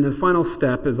 And then the final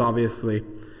step is obviously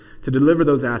to deliver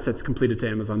those assets completed to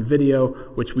Amazon Video,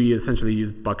 which we essentially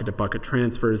use bucket-to-bucket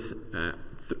transfers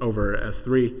over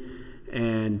S3.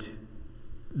 And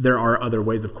there are other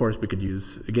ways, of course, we could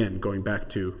use, again, going back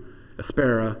to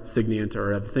Aspera, Signient,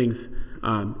 or other things.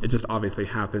 It just obviously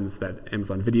happens that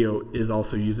Amazon Video is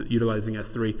also utilizing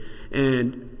S3,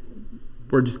 and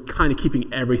we're just kind of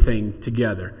keeping everything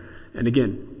together. And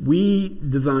again, we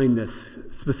designed this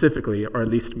specifically, or at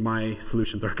least my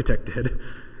solutions architect did,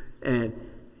 and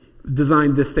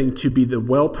designed this thing to be the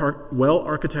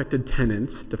well-architected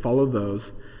tenants, to follow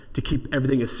those, to keep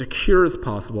everything as secure as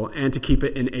possible, and to keep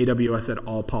it in AWS at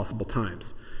all possible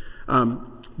times.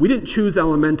 We didn't choose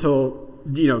Elemental,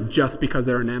 just because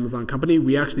they're an Amazon company.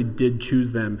 We actually did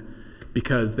choose them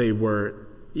because they were,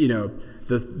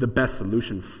 the best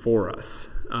solution for us.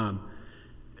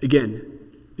 Again,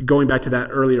 going back to that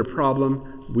earlier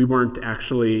problem, we weren't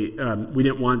actually, we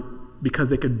didn't want, because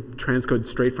they could transcode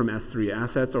straight from S3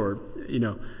 assets, or,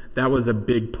 that was a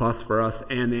big plus for us,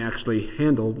 and they actually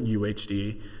handle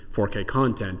UHD 4K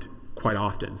content quite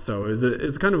often. So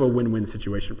it's kind of a win-win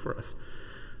situation for us.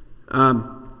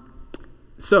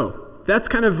 So that's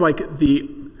kind of like the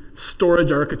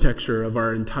storage architecture of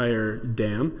our entire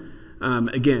dam.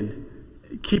 Again,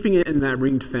 keeping it in that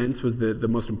ringed fence was the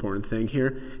most important thing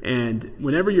here. And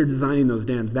whenever you're designing those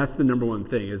dams, that's the number one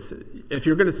thing, is if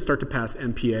you're going to start to pass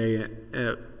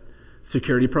MPA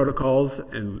security protocols,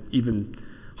 and even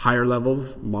higher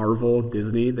levels, Marvel,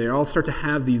 Disney, they all start to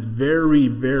have these very,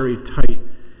 very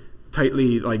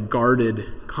tightly like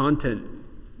guarded content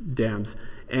dams.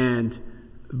 And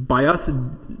by us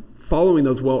following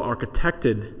those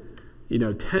well-architected,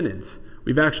 tenants,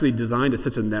 we've actually designed a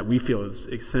system that we feel is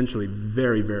essentially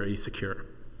very, very secure.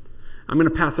 I'm going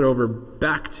to pass it over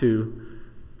back to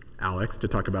Alex to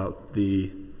talk about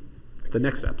the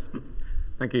next steps.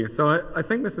 Thank you. So I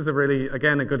think this is a really,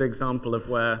 again, a good example of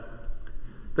where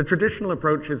the traditional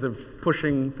approaches of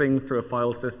pushing things through a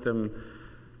file system,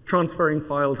 transferring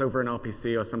files over an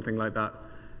RPC or something like that,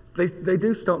 they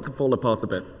do start to fall apart a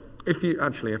bit.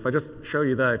 If I just show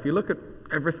you there, if you look at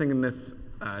everything in this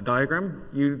diagram,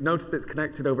 you notice it's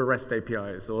connected over REST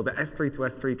APIs, or the S3 to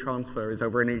S3 transfer is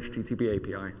over an HTTP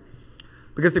API.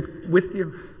 Because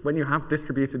when you have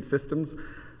distributed systems,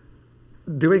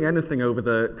 doing anything over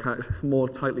the more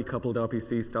tightly coupled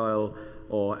RPC style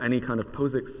or any kind of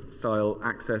POSIX style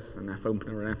access, an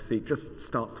fopener or an fseek, just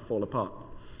starts to fall apart.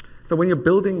 So when you're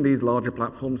building these larger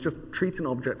platforms, just treat an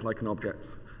object like an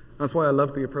object. That's why I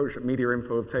love the approach that Media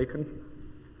Info have taken.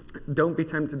 Don't be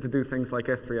tempted to do things like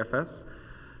S3FS.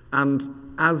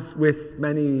 And as with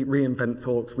many reInvent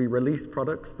talks, we release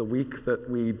products the week that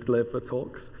we deliver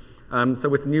talks. So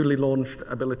with newly launched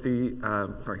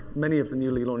many of the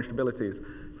newly launched abilities,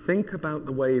 think about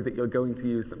the way that you're going to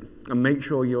use them, and make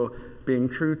sure you're being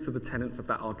true to the tenets of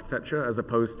that architecture, as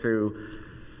opposed to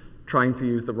trying to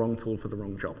use the wrong tool for the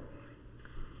wrong job.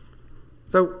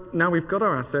 So now we've got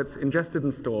our assets ingested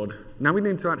and stored. Now we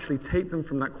need to actually take them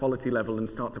from that quality level and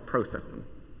start to process them.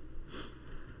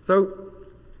 So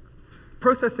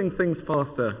processing things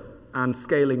faster and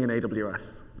scaling in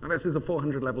AWS. Now this is a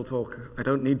 400-level talk. I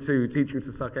don't need to teach you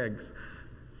to suck eggs.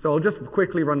 So I'll just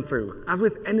quickly run through. As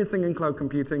with anything in cloud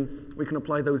computing, we can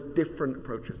apply those different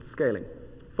approaches to scaling.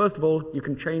 First of all, you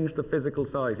can change the physical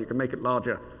size. You can make it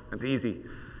larger. That's easy.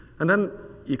 And then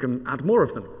you can add more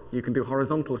of them. You can do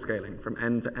horizontal scaling from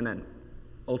N to NN.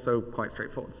 Also quite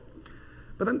straightforward.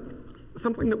 But then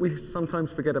something that we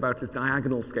sometimes forget about is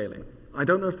diagonal scaling. I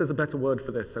don't know if there's a better word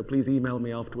for this, so please email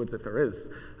me afterwards if there is.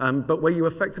 But where you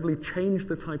effectively change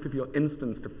the type of your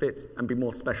instance to fit and be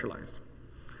more specialized.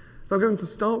 So I'm going to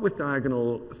start with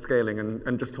diagonal scaling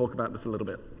and just talk about this a little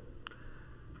bit.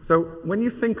 So when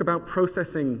you think about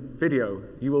processing video,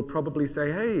 you will probably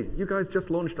say, hey, you guys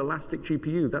just launched Elastic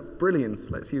GPU. That's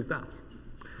brilliant. Let's use that.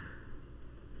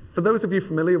 For those of you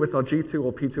familiar with our G2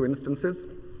 or P2 instances,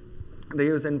 They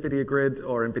use NVIDIA Grid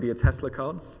or NVIDIA Tesla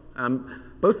cards.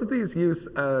 Both of these use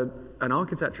an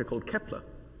architecture called Kepler.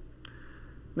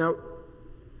 Now,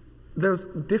 there's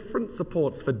different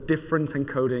supports for different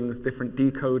encodings, different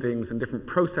decodings, and different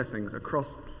processings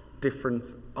across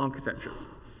different architectures.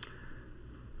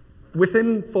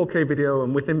 Within 4K video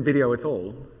and within video at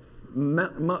all,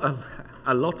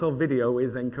 a lot of video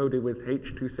is encoded with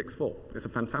H.264. It's a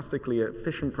fantastically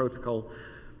efficient protocol,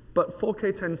 but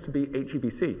 4K tends to be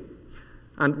HEVC.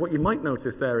 And what you might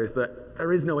notice there is that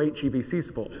there is no HEVC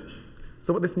support.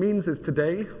 So what this means is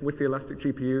today, with the elastic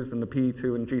GPUs and the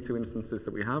PE2 and G2 instances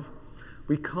that we have,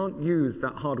 we can't use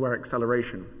that hardware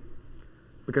acceleration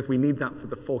because we need that for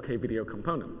the 4K video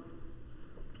component.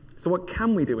 So what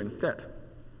can we do instead?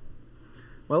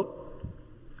 Well,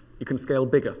 you can scale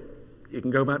bigger. You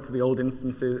can go back to the old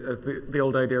instances, as the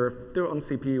old idea of do it on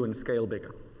CPU and scale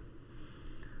bigger.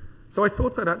 So I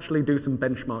thought I'd actually do some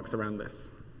benchmarks around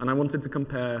this. And I wanted to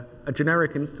compare a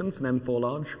generic instance, an M4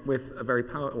 large, with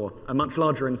a much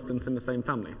larger instance in the same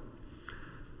family.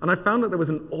 And I found that there was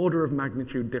an order of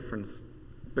magnitude difference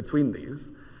between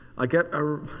these. I get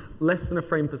less than a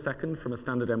frame per second from a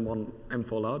standard M1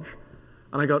 M4 large,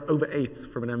 and I got over 8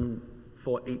 from an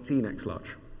M4 18X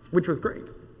large, which was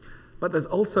great. But there's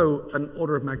also an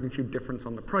order of magnitude difference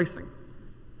on the pricing.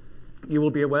 You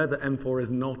will be aware that M4 is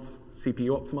not CPU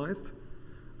optimized,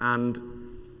 and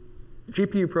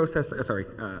video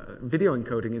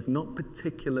encoding is not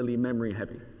particularly memory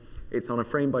heavy. It's on a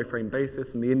frame-by-frame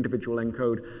basis, and the individual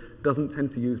encode doesn't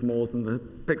tend to use more than the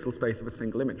pixel space of a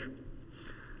single image.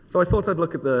 So I thought I'd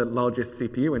look at the largest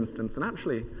CPU instance, and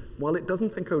actually, while it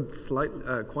doesn't encode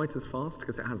quite as fast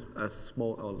because it has a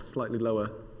small or slightly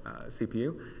lower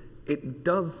CPU, it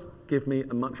does give me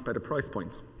a much better price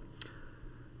point.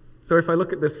 So if I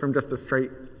look at this from just a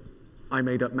straight, I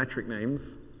made up metric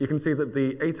names, you can see that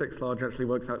the 8X large actually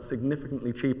works out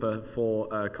significantly cheaper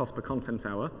for cost per content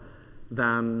hour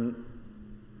than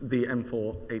the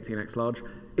M4 18X large.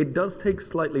 It does take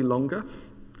slightly longer,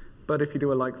 but if you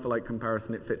do a like-for-like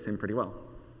comparison, it fits in pretty well.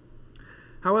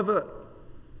 However,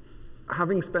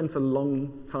 having spent a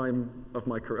long part of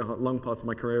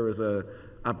my career as an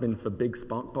admin for big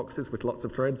Spark boxes with lots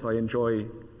of threads, I enjoy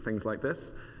things like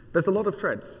this. There's a lot of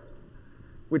threads,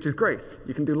 which is great.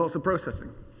 You can do lots of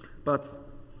processing. But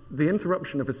the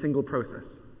interruption of a single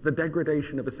process, the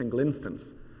degradation of a single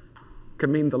instance, can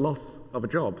mean the loss of a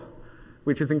job,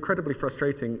 which is incredibly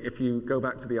frustrating if you go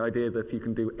back to the idea that you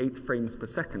can do 8 frames per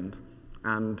second,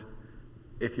 and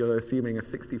if you're assuming a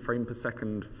 60 frame per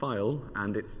second file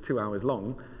and it's 2 hours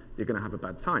long, you're going to have a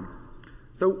bad time.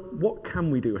 So what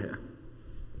can we do here?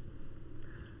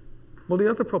 Well, the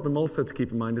other problem also to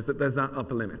keep in mind is that there's that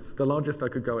upper limit. The largest I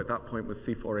could go at that point was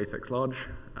C4 8X large.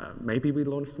 Maybe we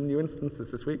launch some new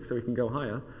instances this week so we can go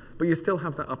higher, but you still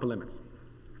have that upper limit.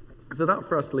 So that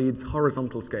for us leads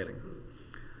horizontal scaling.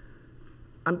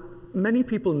 And many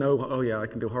people know, oh yeah, I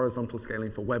can do horizontal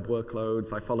scaling for web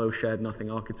workloads, I follow shared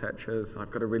nothing architectures,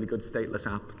 I've got a really good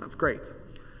stateless app, that's great.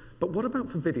 But what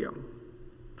about for video?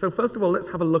 So first of all, let's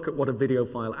have a look at what a video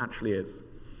file actually is.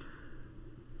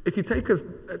 If you take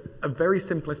a very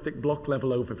simplistic block level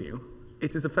overview,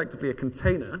 it is effectively a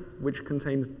container which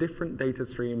contains different data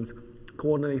streams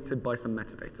coordinated by some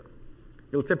metadata.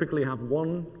 You'll typically have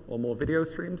 1 or more video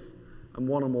streams and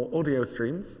 1 or more audio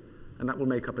streams, and that will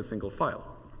make up a single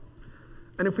file.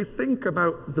 And if we think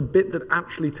about the bit that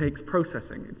actually takes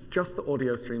processing, it's just the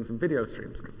audio streams and video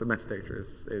streams, because the metadata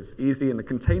is easy and the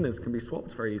containers can be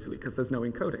swapped very easily because there's no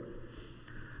encoding.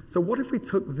 So what if we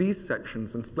took these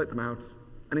sections and split them out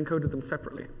and encoded them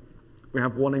separately? We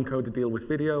have 1 encoder deal with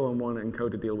video and 1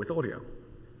 encoder deal with audio.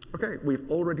 Okay, we've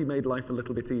already made life a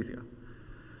little bit easier.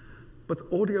 But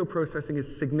audio processing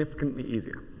is significantly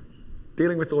easier.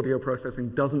 Dealing with audio processing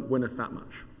doesn't win us that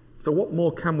much. So what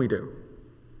more can we do?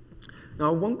 Now,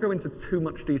 I won't go into too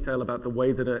much detail about the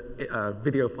way that a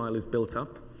video file is built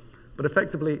up, but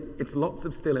effectively, it's lots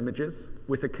of still images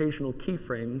with occasional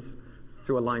keyframes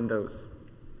to align those.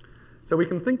 So we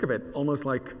can think of it almost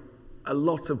like a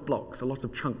lot of blocks, a lot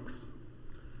of chunks.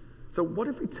 So what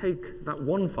if we take that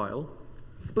one file,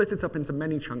 split it up into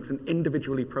many chunks, and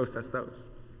individually process those?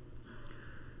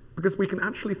 Because we can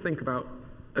actually think about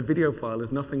a video file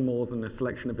as nothing more than a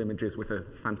selection of images with a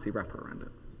fancy wrapper around it.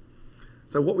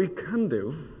 So what we can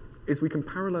do is we can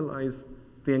parallelize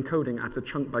the encoding at a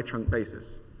chunk-by-chunk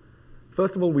basis.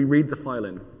 First of all, we read the file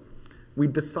in. We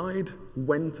decide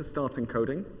when to start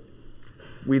encoding.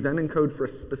 We then encode for a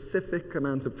specific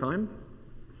amount of time.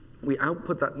 We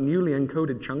output that newly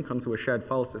encoded chunk onto a shared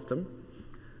file system,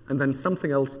 and then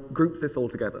something else groups this all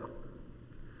together.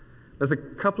 There's a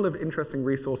couple of interesting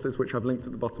resources which I've linked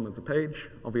at the bottom of the page.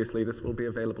 Obviously, this will be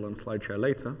available on SlideShare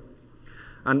later.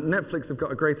 And Netflix have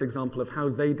got a great example of how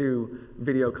they do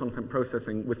video content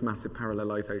processing with massive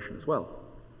parallelization as well.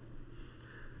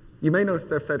 You may notice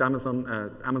they've said Amazon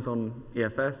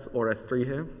EFS or S3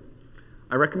 here.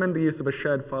 I recommend the use of a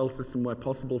shared file system where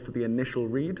possible for the initial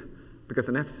read, because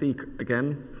an fseek,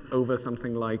 again, over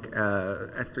something like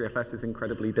S3FS is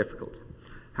incredibly difficult.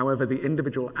 However, the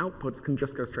individual outputs can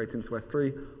just go straight into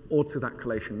S3 or to that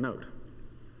collation node.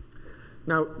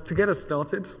 Now, to get us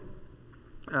started,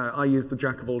 I use the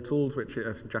jack of all tools, which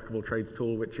is jack of all trades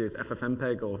tool, which is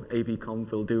FFmpeg or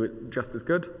AVConv will do it just as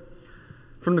good.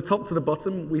 From the top to the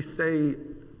bottom, we say,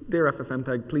 dear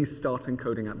FFmpeg, please start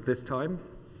encoding at this time.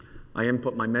 I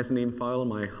input my mezzanine file,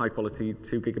 my high-quality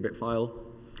 2 gigabit file.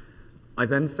 I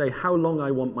then say how long I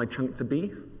want my chunk to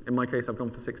be. In my case, I've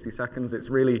gone for 60 seconds. It's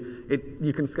really,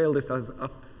 you can scale this as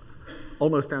up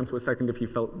almost down to a second if you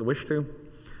felt the wish to.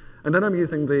 And then I'm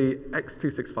using the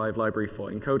X265 library for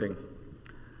encoding.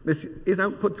 This is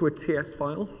output to a TS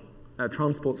file, a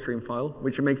transport stream file,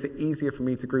 which makes it easier for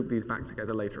me to group these back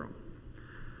together later on.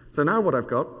 So now what I've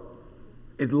got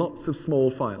is lots of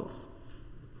small files.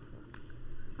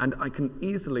 And I can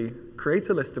easily create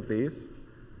a list of these,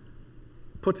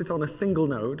 put it on a single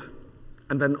node,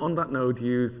 and then on that node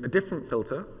use a different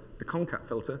filter, the concat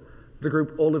filter, to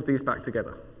group all of these back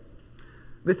together.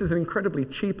 This is an incredibly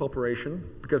cheap operation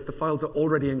because the files are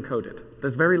already encoded.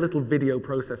 There's very little video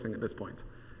processing at this point.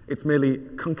 It's merely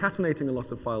concatenating a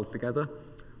lot of files together,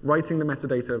 writing the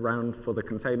metadata around for the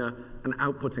container, and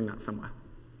outputting that somewhere.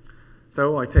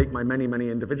 So I take my many, many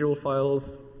individual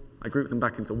files, I group them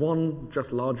back into one,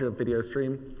 just larger video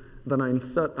stream, then I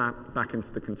insert that back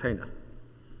into the container.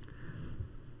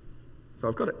 So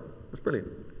I've got it. That's brilliant.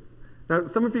 Now,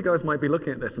 some of you guys might be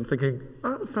looking at this and thinking,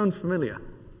 oh, that sounds familiar.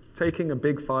 Taking a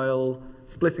big file,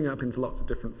 splitting it up into lots of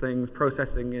different things,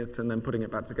 processing it, and then putting it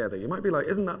back together. You might be like,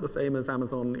 isn't that the same as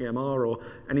Amazon EMR or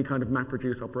any kind of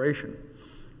MapReduce operation?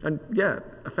 And yeah,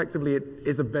 effectively, it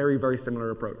is a very, very similar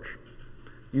approach.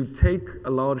 You take a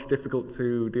large, difficult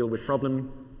to deal with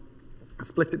problem,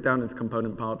 split it down into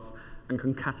component parts, and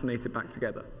concatenate it back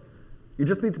together. You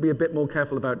just need to be a bit more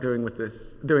careful about doing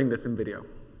this in video.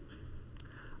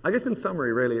 I guess in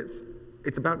summary, really,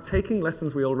 it's about taking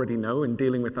lessons we already know and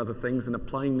dealing with other things and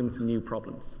applying them to new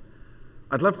problems.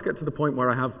 I'd love to get to the point where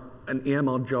I have an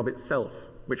EMR job itself,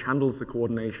 which handles the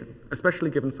coordination, especially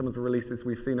given some of the releases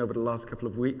we've seen over the last couple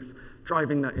of weeks,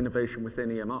 driving that innovation within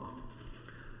EMR.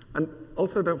 And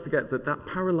also don't forget that that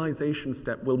parallelization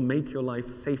step will make your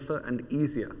life safer and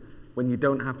easier when you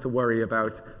don't have to worry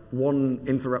about one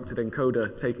interrupted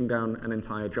encoder taking down an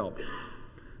entire job.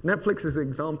 Netflix's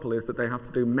example is that they have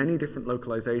to do many different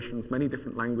localizations, many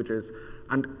different languages,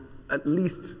 and at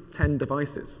least 10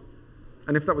 devices.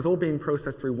 And if that was all being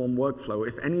processed through one workflow,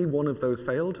 if any one of those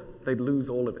failed, they'd lose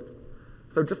all of it.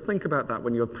 So just think about that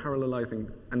when you're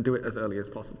parallelizing and do it as early as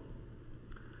possible.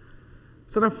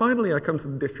 So now finally I come to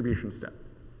the distribution step.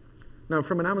 Now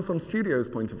from an Amazon Studios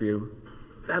point of view,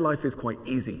 their life is quite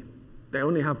easy. They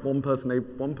only have one person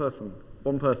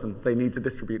they need to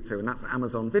distribute to, and that's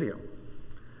Amazon Video.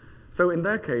 So in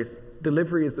their case,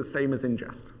 delivery is the same as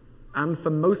ingest. And for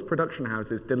most production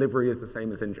houses, delivery is the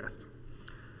same as ingest.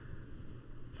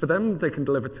 For them, they can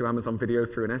deliver to Amazon Video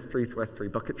through an S3 to S3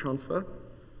 bucket transfer.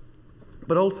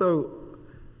 But also,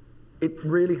 it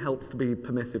really helps to be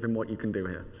permissive in what you can do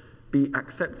here. Be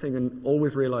accepting and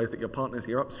always realize that your partners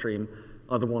here upstream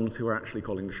are the ones who are actually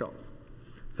calling the shots.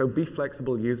 So be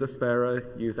flexible, use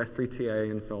Aspera, use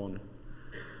S3TA, and so on,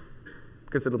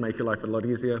 because it'll make your life a lot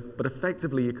easier. But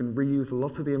effectively, you can reuse a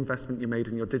lot of the investment you made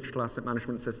in your digital asset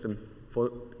management system for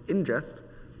ingest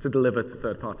to deliver to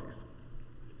third parties.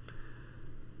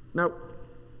 Now,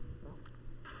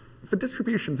 for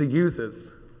distribution to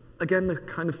users, again, the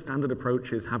kind of standard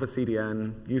approach is have a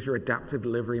CDN, use your adaptive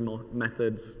delivery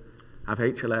methods, have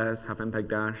HLS, have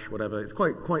MPEG-, whatever. It's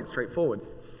quite straightforward.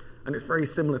 And it's very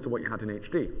similar to what you had in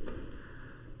HD.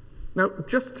 Now,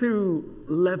 just to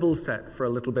level set for a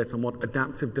little bit on what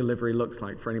adaptive delivery looks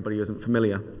like for anybody who isn't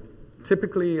familiar,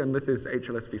 typically, and this is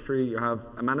HLS v3, you have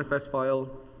a manifest file.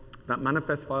 That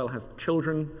manifest file has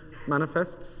children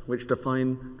manifests, which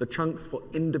define the chunks for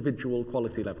individual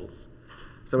quality levels.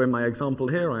 So in my example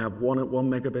here, I have one at 1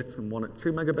 megabit and one at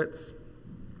 2 megabits.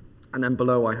 And then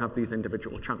below, I have these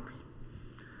individual chunks.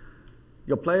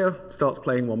 Your player starts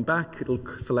playing one back, it'll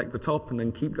select the top and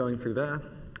then keep going through there,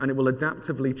 and it will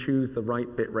adaptively choose the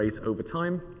right bit rate over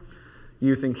time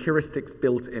using heuristics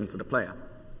built into the player.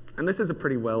 And this is a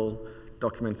pretty well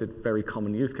documented, very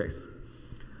common use case.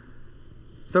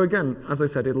 So again, as I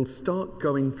said, it'll start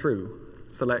going through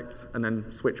select, and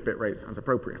then switch bit rates as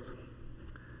appropriate.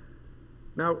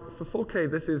 Now, for 4K,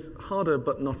 this is harder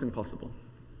but not impossible.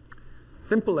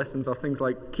 Simple lessons are things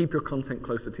like keep your content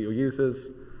closer to your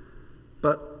users,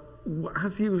 but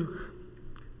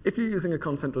if you're using a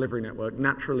content delivery network,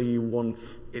 naturally you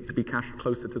want it to be cached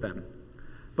closer to them.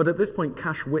 But at this point,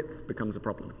 cache width becomes a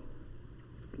problem.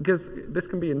 Because this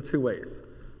can be in two ways.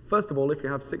 First of all, if you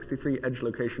have 63 edge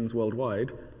locations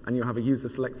worldwide, and you have a user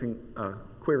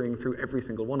querying through every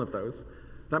single one of those,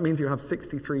 that means you have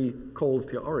 63 calls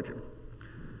to your origin.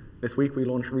 This week we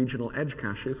launched regional edge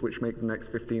caches, which make the next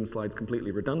 15 slides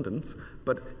completely redundant.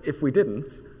 But if we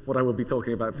didn't, what I will be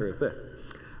talking about here is this.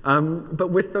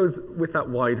 But with that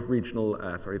wide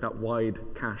that wide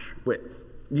cache width,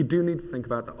 you do need to think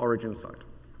about the origin side.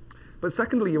 But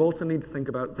secondly, you also need to think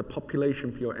about the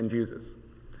population for your end users,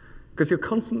 because you're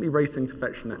constantly racing to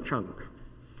fetch net chunk.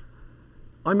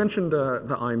 I mentioned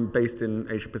that I'm based in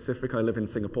Asia Pacific. I live in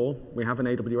Singapore. We have an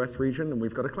AWS region, and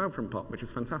we've got a CloudFront pod, which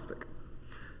is fantastic.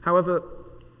 However,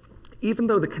 even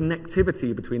though the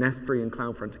connectivity between S3 and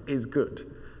CloudFront is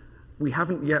good, we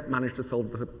haven't yet managed to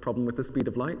solve the problem with the speed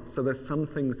of light, so there's some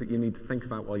things that you need to think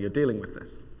about while you're dealing with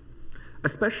this.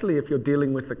 Especially if you're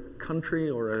dealing with a country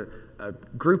or a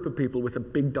group of people with a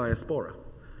big diaspora.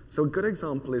 So a good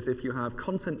example is if you have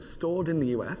content stored in the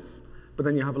US, but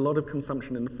then you have a lot of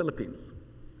consumption in the Philippines.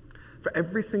 For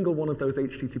every single one of those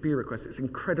HTTP requests, it's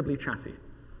incredibly chatty.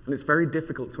 And it's very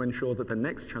difficult to ensure that the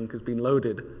next chunk has been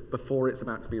loaded before it's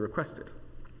about to be requested.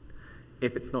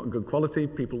 If it's not good quality,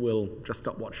 people will just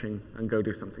stop watching and go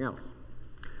do something else.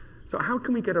 So how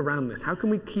can we get around this? How can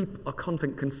we keep our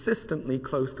content consistently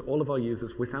close to all of our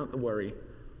users without the worry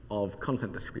of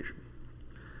content distribution?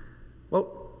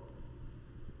 Well,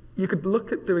 you could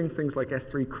look at doing things like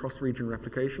S3 cross-region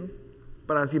replication,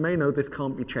 but as you may know, this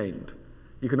can't be chained.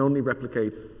 You can only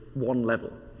replicate one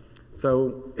level.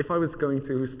 So if I was going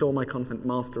to store my content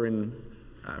master in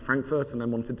Frankfurt and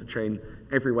then wanted to chain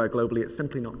everywhere globally, it's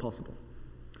simply not possible.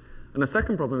 And the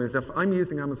second problem is if I'm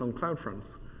using Amazon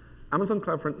CloudFront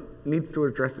needs to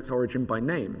address its origin by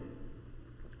name.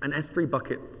 And S3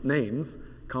 bucket names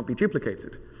can't be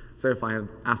duplicated. So if I had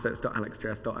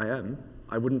assets.alexjs.im,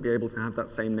 I wouldn't be able to have that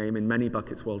same name in many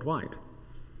buckets worldwide.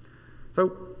 So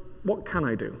what can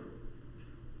I do?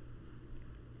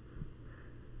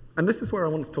 And this is where I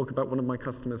want to talk about one of my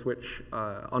customers which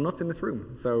are not in this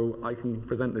room, so I can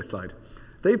present this slide.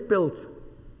 They've built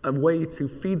a way to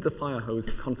feed the fire hose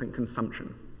of content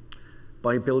consumption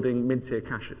by building mid-tier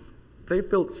caches. They've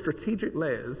built strategic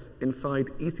layers inside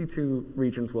EC2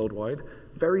 regions worldwide,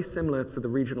 very similar to the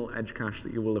regional edge cache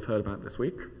that you will have heard about this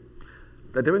week.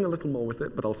 They're doing a little more with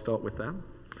it, but I'll start with that.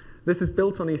 This is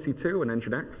built on EC2 and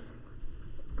Nginx.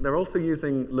 They're also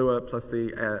using Lua plus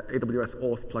the AWS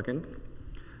Auth plugin,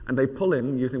 and they pull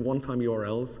in, using one-time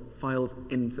URLs, files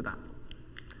into that.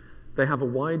 They have a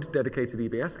wide dedicated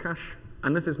EBS cache,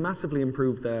 and this has massively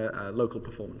improved their local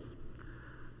performance.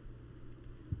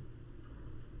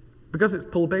 Because it's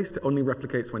pull-based, it only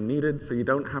replicates when needed, so you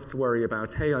don't have to worry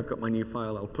about, hey, I've got my new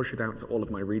file, I'll push it out to all of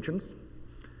my regions.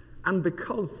 And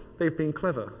because they've been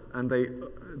clever and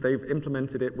they've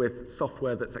implemented it with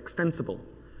software that's extensible,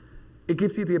 it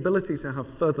gives you the ability to have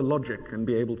further logic and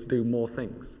be able to do more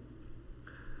things.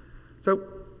 So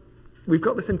we've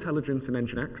got this intelligence in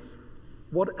Nginx.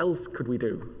 What else could we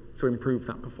do to improve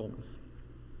that performance?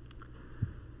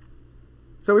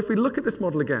 So if we look at this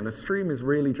model again, a stream is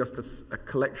really just a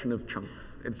collection of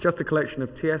chunks. It's just a collection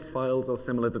of TS files or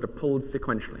similar that are pulled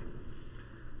sequentially.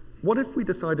 What if we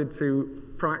decided to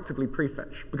proactively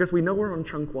prefetch? Because we know we're on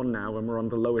chunk 1 now and we're on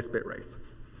the lowest bit rate.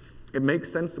 It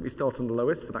makes sense that we start on the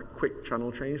lowest for that quick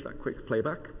channel change, that quick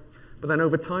playback. But then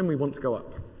over time, we want to go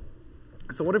up.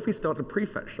 So what if we start to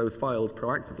prefetch those files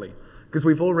proactively? Because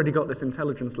we've already got this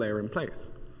intelligence layer in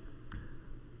place.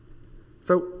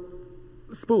 So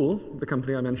Spool, the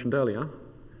company I mentioned earlier,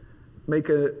 make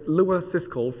a Lua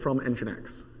syscall from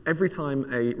Nginx every time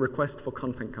a request for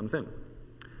content comes in.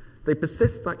 They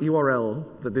persist that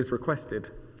URL that is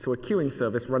requested to a queuing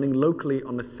service running locally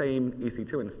on the same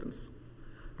EC2 instance.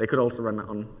 They could also run that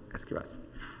on SQS.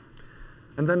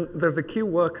 And then there's a queue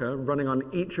worker running on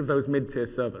each of those mid-tier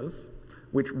servers,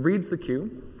 which reads the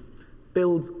queue,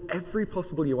 builds every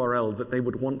possible URL that they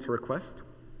would want to request,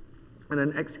 and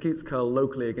then executes curl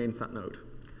locally against that node.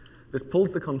 This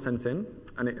pulls the content in,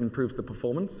 and it improves the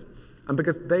performance. And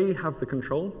because they have the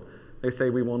control, they say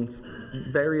we want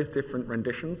various different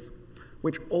renditions,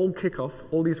 which all kick off.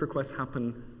 All these requests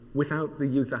happen without the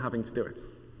user having to do it.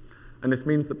 And this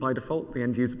means that by default, the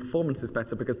end user performance is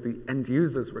better because the end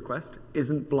user's request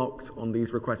isn't blocked on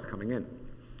these requests coming in.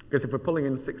 Because if we're pulling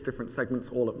in 6 different segments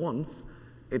all at once,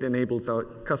 it enables our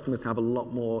customers to have a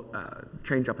lot more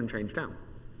change up and change down.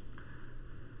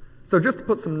 So just to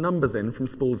put some numbers in from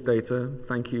Spool's data,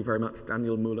 thank you very much,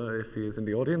 Daniel Muller, if he is in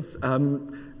the audience.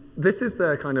 This is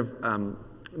their kind of,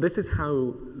 this is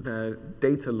how their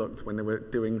data looked when they were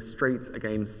doing straight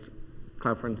against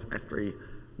CloudFront S3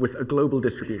 with a global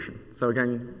distribution. So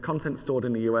again, content stored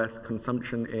in the US,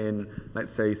 consumption in,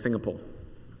 let's say, Singapore.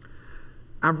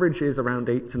 Average is around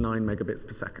 8 to 9 megabits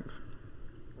per second.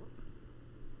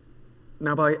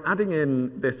 Now, by adding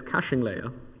in this caching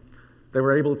layer, they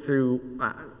were able to,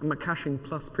 caching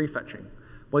plus prefetching.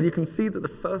 Well, you can see that the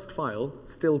first file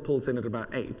still pulls in at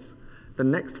about 8. The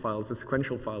next files, the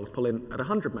sequential files, pull in at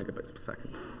 100 megabits per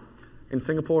second. In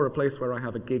Singapore, a place where I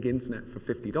have a gig internet for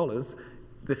 $50,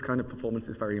 this kind of performance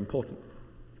is very important.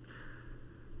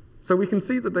 So we can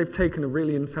see that they've taken a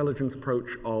really intelligent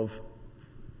approach of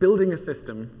building a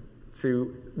system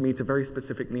to meet a very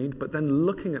specific need, but then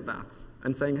looking at that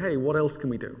and saying, hey, what else can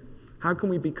we do? How can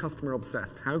we be customer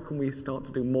obsessed? How can we start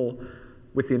to do more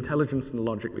with the intelligence and the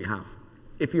logic we have?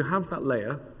 If you have that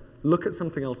layer, look at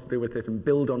something else to do with it and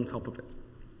build on top of it.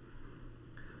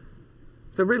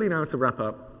 So really now to wrap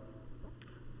up,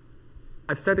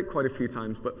 I've said it quite a few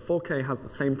times, but 4K has the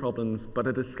same problems, but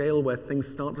at a scale where things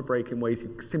start to break in ways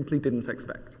you simply didn't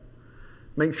expect.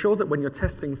 Make sure that when you're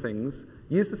testing things,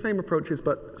 use the same approaches,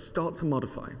 but start to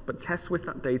modify, but test with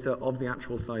that data of the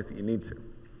actual size that you need to.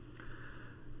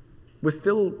 We're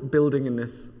still building in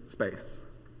this space.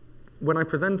 When I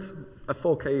present a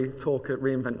 4K talk at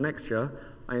reInvent next year,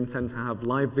 I intend to have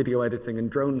live video editing and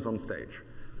drones on stage,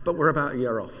 but we're about a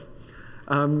year off.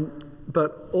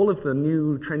 But all of the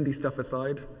new trendy stuff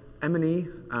aside, M&E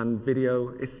and video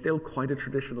is still quite a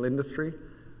traditional industry,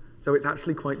 so it's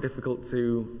actually quite difficult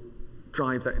to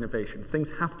drive that innovation.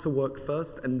 Things have to work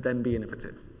first and then be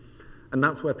innovative. And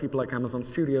that's where people like Amazon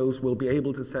Studios will be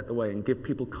able to set the way and give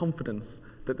people confidence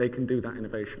that they can do that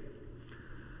innovation.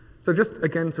 So just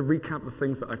again to recap the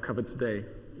things that I've covered today,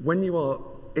 when you are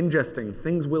ingesting,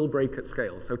 things will break at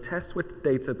scale. So test with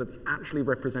data that's actually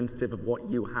representative of what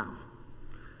you have.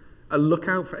 Look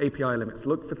out for API limits.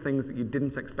 Look for things that you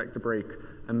didn't expect to break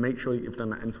and make sure that you've done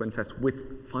that end-to-end test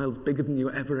with files bigger than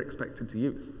you ever expected to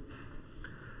use.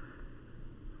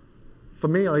 For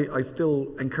me, I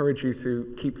still encourage you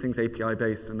to keep things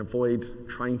API-based and avoid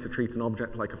trying to treat an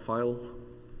object like a file.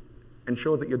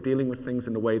 Ensure that you're dealing with things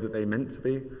in the way that they're meant to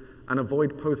be, and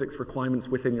avoid POSIX requirements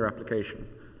within your application.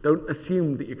 Don't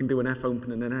assume that you can do an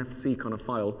fopen and an fseek on a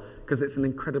file, because it's an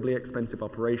incredibly expensive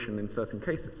operation in certain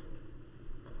cases.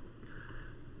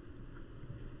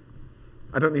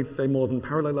 I don't need to say more than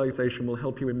parallelization will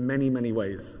help you in many, many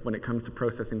ways when it comes to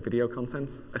processing video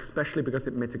content, especially because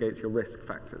it mitigates your risk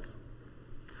factors.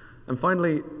 And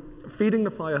finally, feeding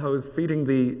the fire hose, feeding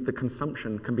the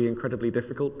consumption can be incredibly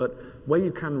difficult, but where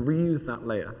you can, reuse that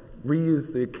layer,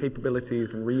 reuse the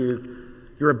capabilities and reuse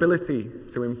your ability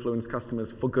to influence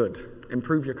customers for good.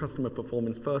 Improve your customer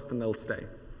performance first and they'll stay.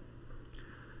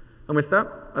 And with that,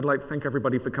 I'd like to thank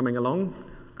everybody for coming along,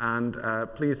 and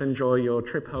please enjoy your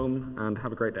trip home and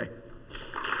have a great day.